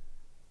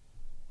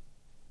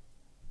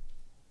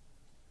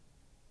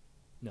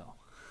 No.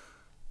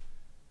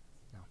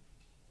 No.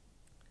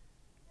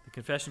 The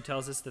confession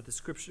tells us that the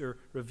Scripture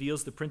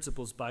reveals the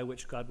principles by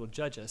which God will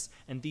judge us,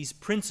 and these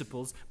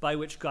principles by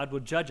which God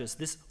will judge us,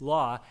 this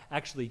law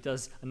actually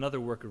does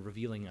another work of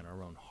revealing in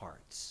our own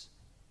hearts.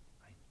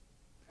 Right?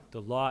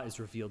 The law is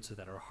revealed so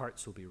that our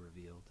hearts will be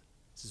revealed.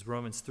 This is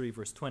Romans 3,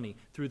 verse 20.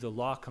 Through the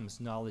law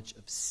comes knowledge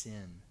of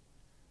sin.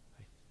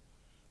 Right?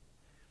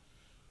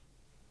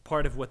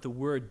 Part of what the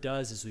Word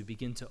does as we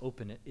begin to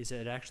open it is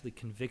that it actually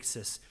convicts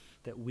us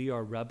that we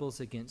are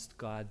rebels against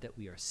God, that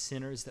we are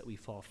sinners, that we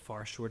fall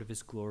far short of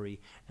his glory,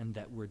 and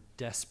that we're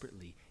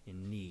desperately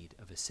in need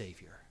of a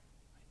Savior.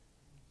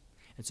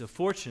 Right? And so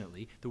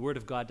fortunately, the Word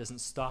of God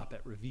doesn't stop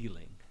at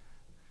revealing.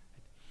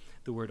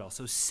 The Word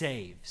also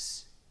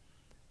saves.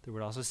 The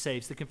Word also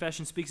saves. The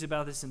confession speaks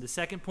about this in the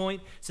second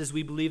point. It says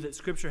we believe that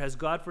Scripture has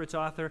God for its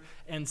author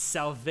and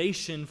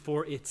salvation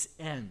for its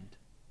end.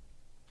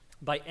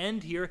 By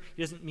end here, it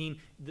doesn't mean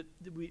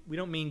we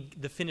don't mean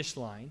the finish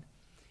line.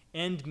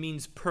 End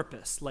means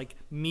purpose, like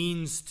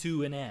means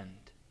to an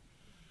end.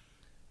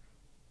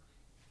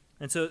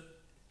 And so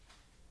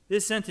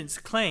this sentence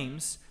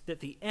claims that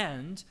the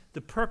end,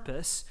 the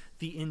purpose,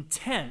 the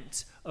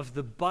intent of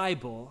the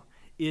Bible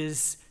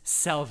is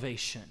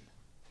salvation.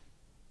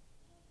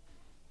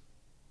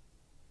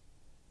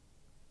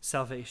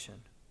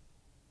 Salvation.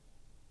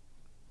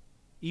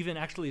 Even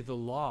actually the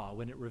law,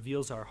 when it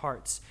reveals our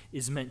hearts,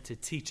 is meant to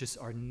teach us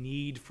our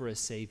need for a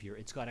Savior.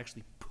 It's God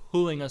actually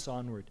pulling us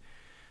onward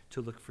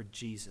to look for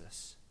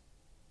Jesus.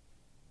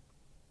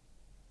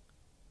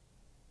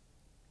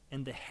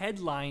 And the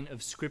headline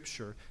of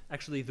Scripture,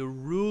 actually the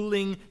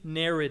ruling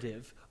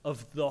narrative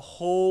of the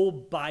whole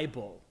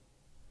Bible,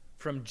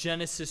 from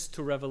Genesis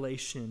to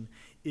Revelation,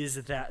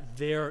 is that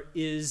there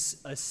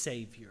is a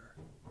Savior.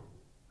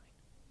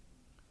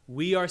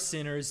 We are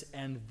sinners,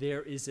 and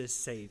there is a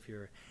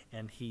Savior,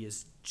 and he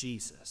is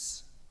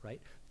Jesus,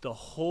 right? The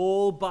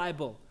whole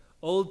Bible,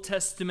 Old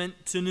Testament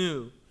to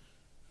New,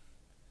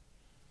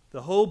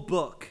 the whole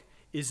book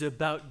is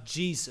about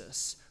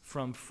Jesus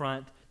from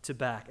front to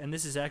back. And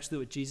this is actually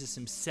what Jesus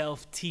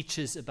himself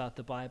teaches about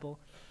the Bible.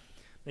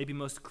 Maybe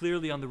most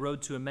clearly on the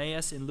road to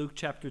Emmaus in Luke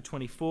chapter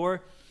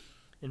 24.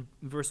 In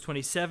verse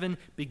 27,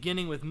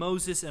 beginning with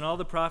Moses and all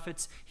the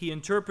prophets, he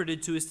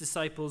interpreted to his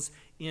disciples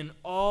in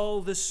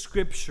all the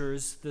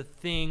scriptures the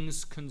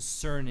things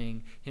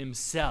concerning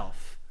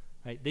himself.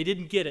 Right? They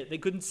didn't get it. They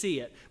couldn't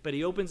see it. But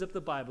he opens up the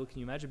Bible. Can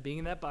you imagine being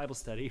in that Bible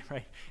study?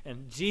 Right?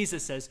 And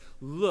Jesus says,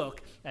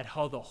 look at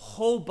how the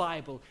whole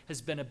Bible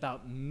has been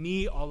about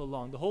me all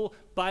along. The whole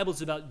Bible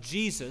is about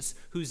Jesus,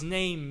 whose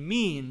name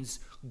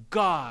means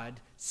God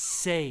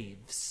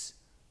saves.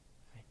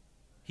 Right?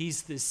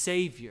 He's the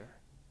Savior.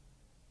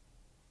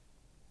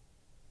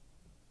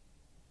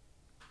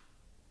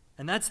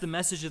 And that's the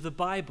message of the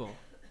Bible.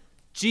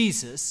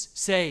 Jesus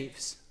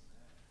saves.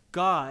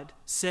 God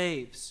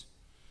saves.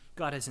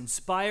 God has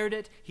inspired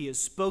it, he has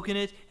spoken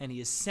it, and he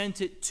has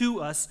sent it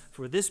to us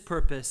for this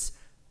purpose,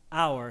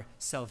 our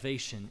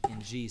salvation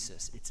in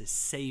Jesus. It's a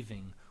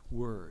saving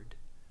word.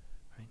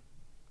 Right?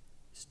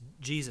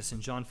 Jesus in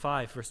John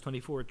 5, verse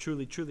 24,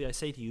 truly, truly, I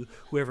say to you,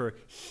 whoever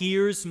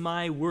hears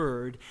my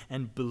word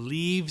and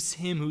believes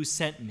him who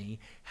sent me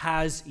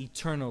has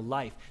eternal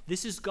life.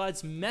 This is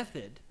God's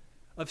method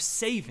of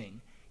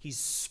saving. He's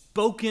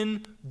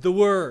spoken the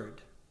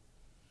word.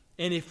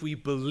 And if we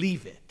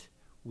believe it,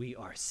 we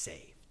are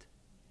saved.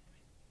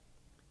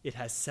 It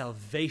has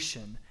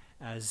salvation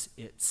as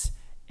its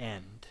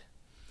end.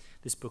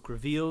 This book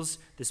reveals,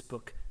 this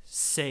book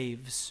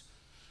saves.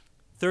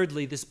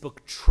 Thirdly, this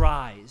book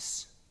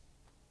tries.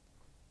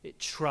 It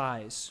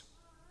tries.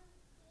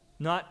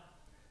 Not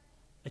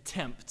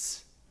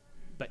attempts,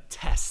 but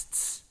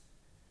tests.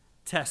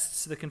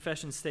 Tests. The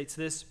confession states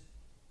this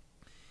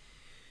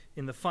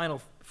in the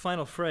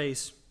final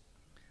phrase,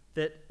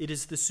 that it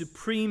is the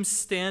supreme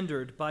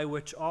standard by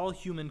which all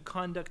human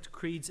conduct,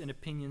 creeds, and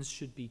opinions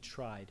should be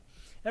tried.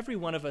 Every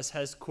one of us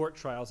has court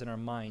trials in our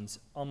minds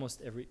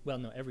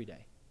every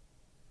day.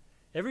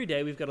 Every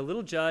day we've got a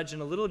little judge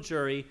and a little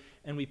jury,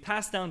 and we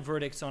pass down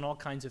verdicts on all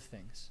kinds of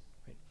things.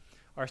 Right?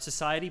 Our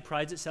society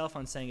prides itself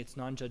on saying it's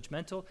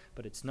non-judgmental,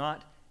 but it's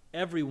not.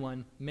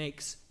 Everyone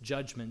makes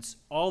judgments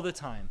all the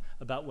time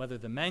about whether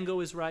the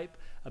mango is ripe,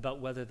 about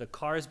whether the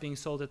car is being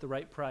sold at the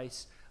right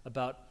price,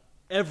 about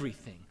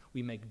everything.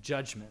 We make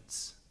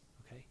judgments,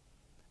 okay,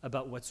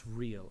 about what's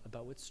real,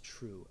 about what's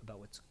true, about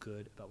what's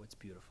good, about what's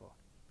beautiful.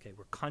 Okay,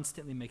 we're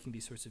constantly making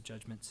these sorts of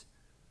judgments.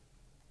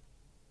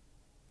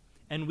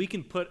 And we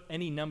can put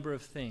any number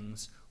of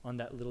things on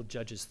that little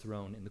judge's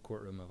throne in the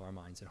courtroom of our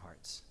minds and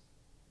hearts.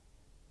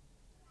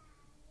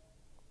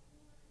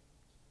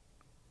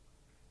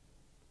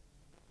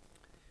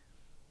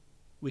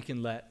 We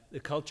can let the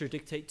culture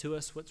dictate to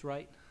us what's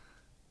right.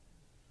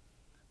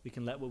 We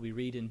can let what we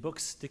read in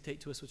books dictate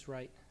to us what's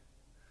right.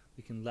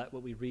 We can let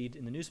what we read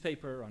in the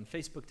newspaper or on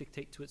Facebook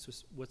dictate to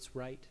us what's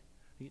right.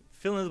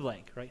 Fill in the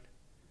blank, right?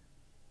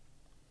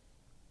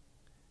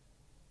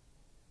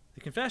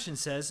 The confession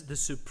says the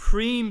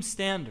supreme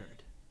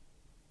standard,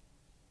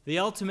 the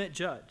ultimate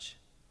judge,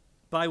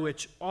 by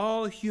which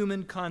all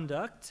human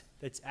conduct,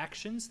 that's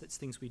actions, that's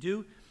things we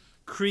do,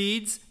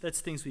 creeds,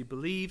 that's things we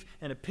believe,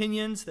 and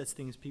opinions, that's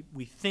things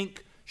we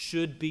think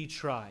should be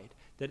tried.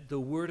 That the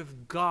Word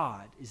of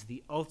God is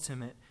the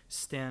ultimate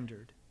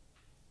standard.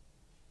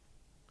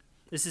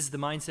 This is the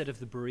mindset of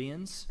the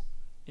Bereans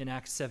in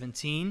Acts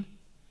 17.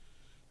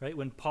 Right?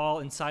 When Paul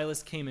and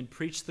Silas came and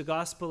preached the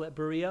gospel at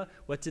Berea,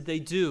 what did they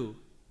do?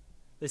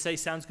 They say,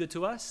 sounds good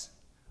to us?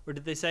 Or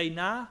did they say,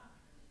 nah?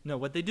 No,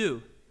 what they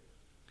do?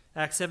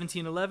 Acts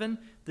 17:11,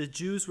 the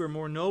Jews were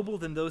more noble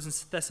than those in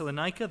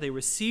Thessalonica. They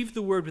received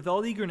the word with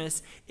all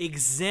eagerness,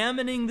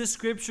 examining the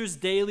scriptures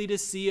daily to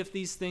see if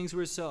these things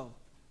were so.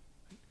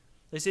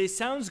 They say,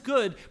 sounds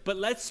good, but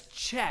let's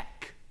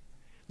check.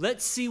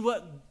 Let's see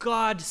what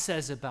God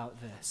says about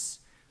this.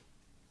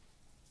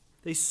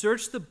 They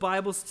searched the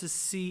Bibles to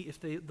see if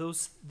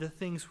the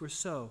things were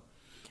so.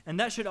 And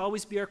that should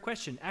always be our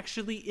question.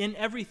 Actually, in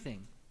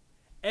everything.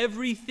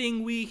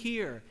 Everything we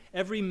hear,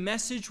 every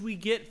message we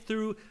get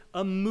through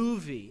a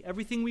movie,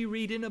 everything we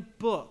read in a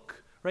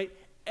book, right?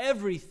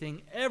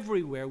 Everything,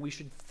 everywhere, we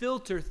should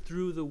filter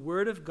through the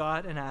Word of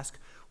God and ask,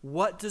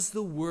 what does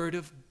the Word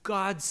of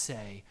God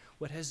say?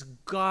 What has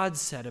God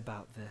said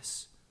about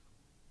this?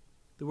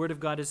 The Word of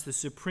God is the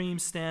supreme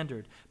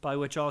standard by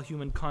which all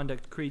human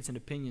conduct, creeds, and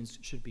opinions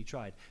should be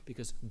tried,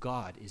 because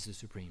God is the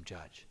supreme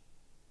judge.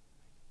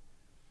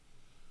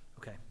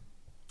 Okay.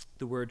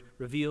 The word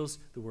reveals,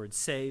 the word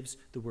saves,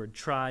 the word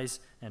tries,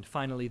 and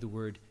finally the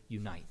word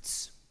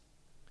unites.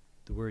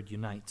 The word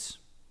unites.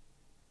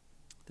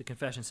 The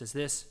confession says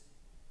this.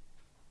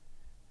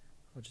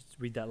 I'll just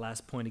read that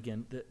last point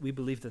again. That we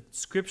believe that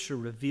Scripture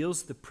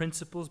reveals the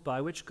principles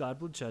by which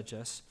God will judge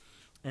us,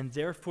 and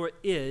therefore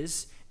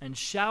is and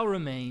shall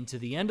remain to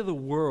the end of the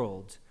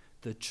world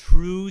the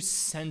true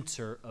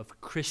center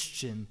of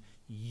Christian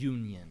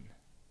union.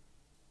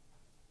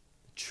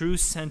 The true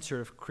center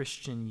of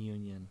Christian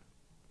union.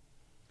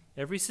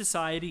 Every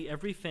society,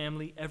 every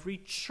family, every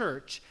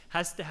church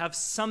has to have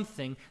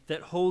something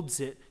that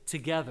holds it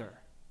together.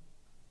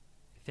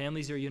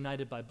 Families are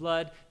united by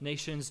blood.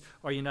 Nations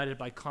are united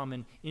by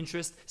common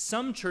interest.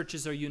 Some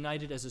churches are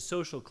united as a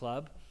social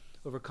club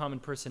over common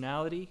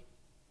personality,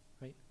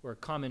 right? Or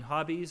common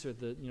hobbies, or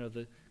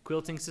the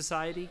quilting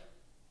society.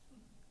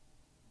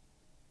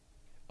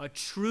 A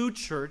true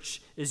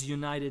church is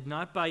united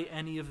not by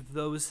any of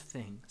those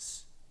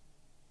things.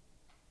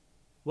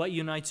 What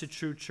unites a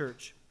true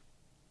church?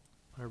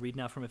 I read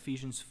now from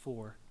Ephesians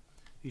 4.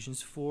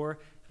 Ephesians 4,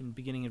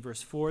 beginning in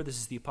verse 4, this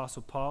is the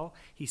Apostle Paul.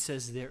 He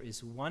says, there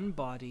is one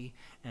body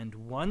and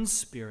one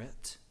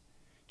Spirit,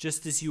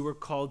 just as you were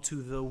called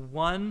to the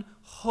one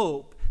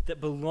hope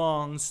that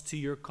belongs to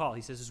your call.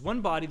 He says there's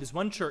one body, there's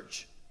one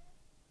church,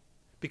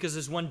 because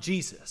there's one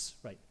Jesus,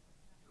 right,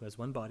 who has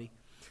one body.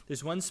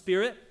 There's one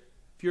Spirit.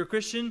 If you're a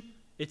Christian,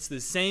 it's the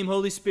same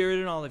Holy Spirit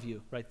in all of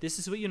you, right? This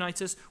is what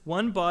unites us.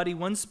 One body,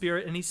 one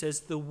Spirit, and he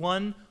says the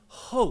one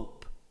hope.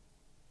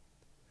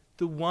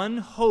 The one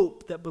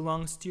hope that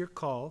belongs to your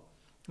call.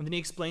 And then he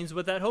explains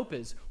what that hope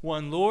is.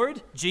 One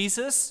Lord,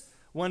 Jesus.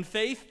 One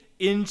faith,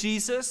 in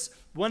Jesus.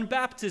 One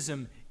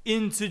baptism,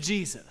 into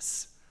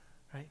Jesus.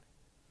 Right?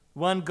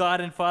 One God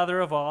and Father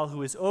of all,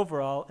 who is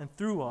over all and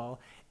through all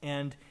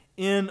and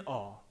in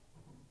all.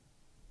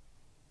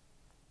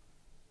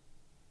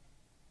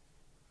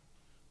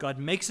 God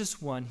makes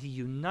us one. He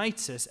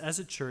unites us as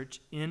a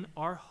church in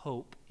our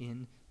hope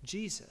in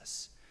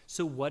Jesus.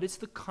 So what is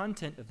the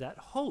content of that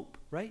hope,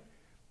 right?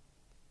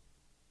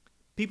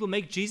 People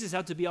make Jesus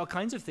out to be all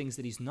kinds of things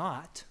that he's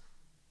not.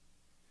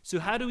 So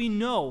how do we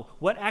know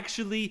what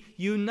actually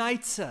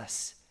unites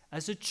us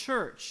as a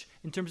church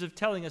in terms of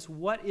telling us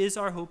what is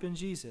our hope in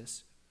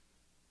Jesus?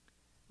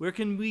 Where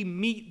can we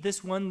meet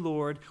this one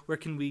Lord? Where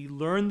can we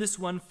learn this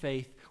one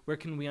faith? Where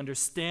can we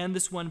understand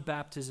this one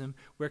baptism?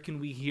 Where can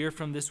we hear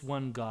from this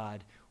one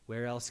God?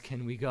 Where else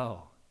can we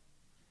go?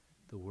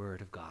 The Word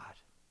of God.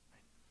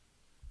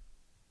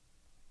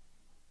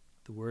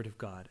 The Word of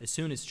God. As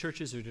soon as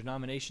churches or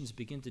denominations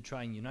begin to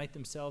try and unite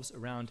themselves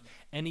around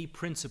any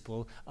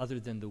principle other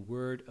than the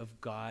Word of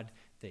God,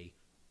 they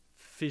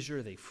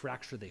fissure, they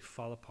fracture, they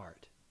fall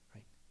apart.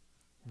 Right?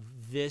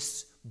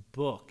 This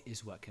book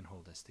is what can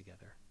hold us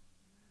together.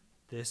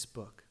 This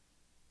book.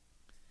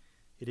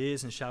 It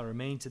is and shall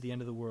remain to the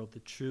end of the world the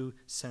true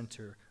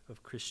center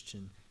of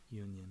Christian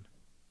union.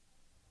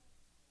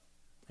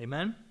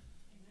 Amen?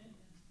 Amen.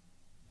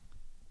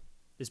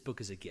 This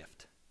book is a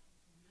gift.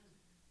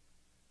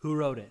 Who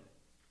wrote it?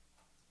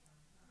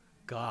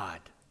 God,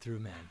 through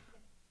men.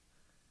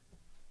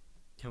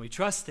 Can we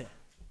trust it?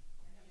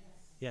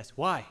 Yes.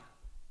 Why?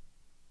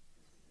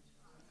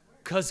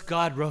 Because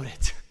God wrote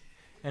it,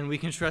 and we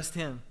can trust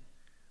him.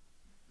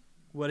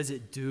 What does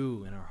it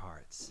do in our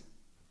hearts?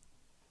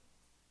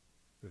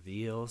 It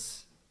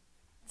reveals,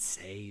 it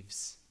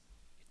saves,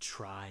 it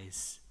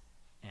tries,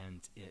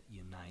 and it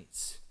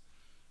unites.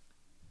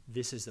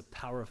 This is a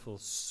powerful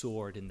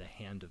sword in the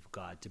hand of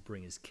God to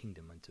bring his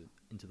kingdom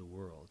into the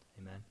world.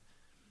 Amen?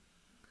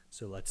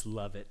 So let's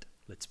love it.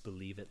 Let's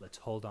believe it. Let's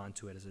hold on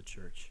to it as a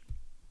church.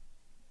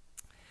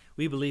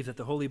 We believe that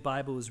the Holy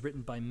Bible was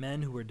written by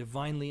men who were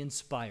divinely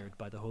inspired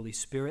by the Holy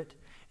Spirit,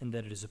 and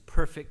that it is a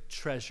perfect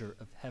treasure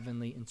of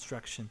heavenly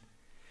instruction.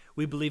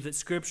 We believe that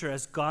Scripture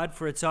has God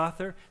for its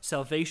author,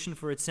 salvation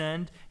for its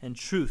end, and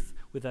truth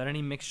without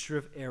any mixture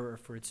of error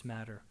for its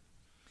matter.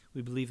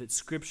 We believe that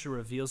Scripture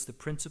reveals the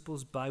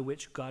principles by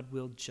which God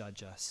will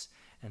judge us,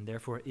 and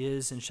therefore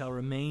is and shall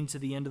remain to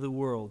the end of the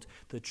world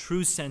the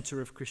true center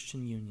of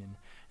Christian union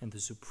and the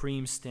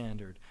supreme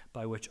standard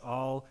by which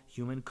all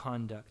human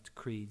conduct,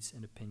 creeds,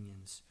 and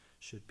opinions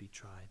should be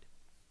tried.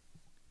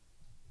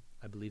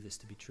 I believe this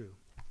to be true.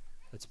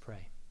 Let's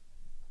pray.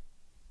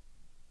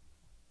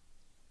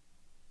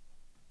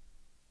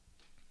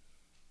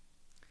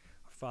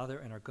 Our Father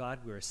and our God,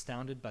 we are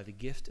astounded by the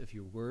gift of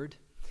your word.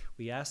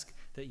 We ask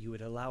that you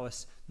would allow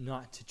us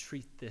not to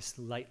treat this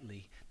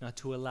lightly, not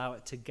to allow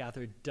it to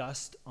gather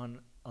dust on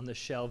the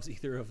shelves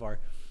either of our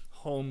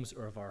homes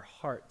or of our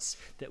hearts,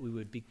 that we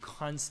would be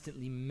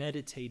constantly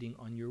meditating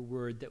on your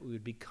word, that we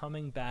would be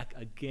coming back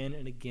again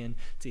and again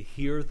to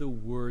hear the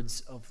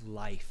words of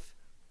life,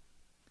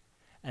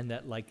 and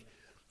that like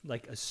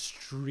a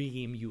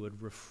stream you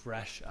would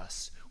refresh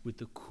us with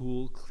the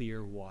cool,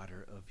 clear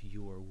water of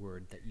your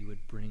word, that you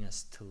would bring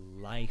us to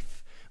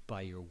life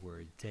by your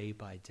word day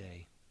by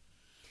day.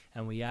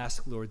 And we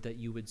ask, Lord, that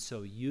you would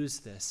so use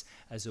this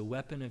as a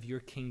weapon of your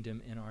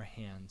kingdom in our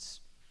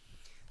hands,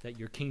 that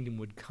your kingdom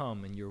would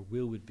come and your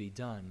will would be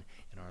done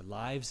in our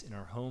lives, in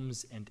our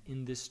homes, and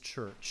in this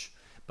church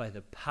by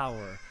the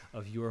power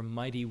of your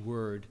mighty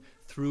word,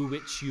 through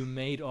which you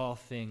made all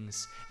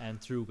things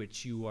and through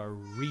which you are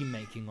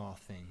remaking all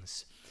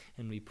things.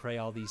 And we pray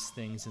all these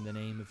things in the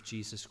name of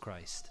Jesus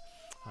Christ.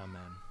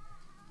 Amen.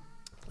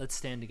 Let's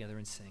stand together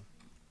and sing.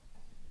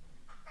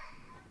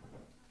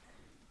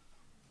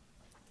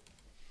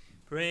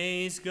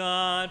 Praise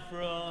God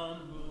from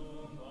whom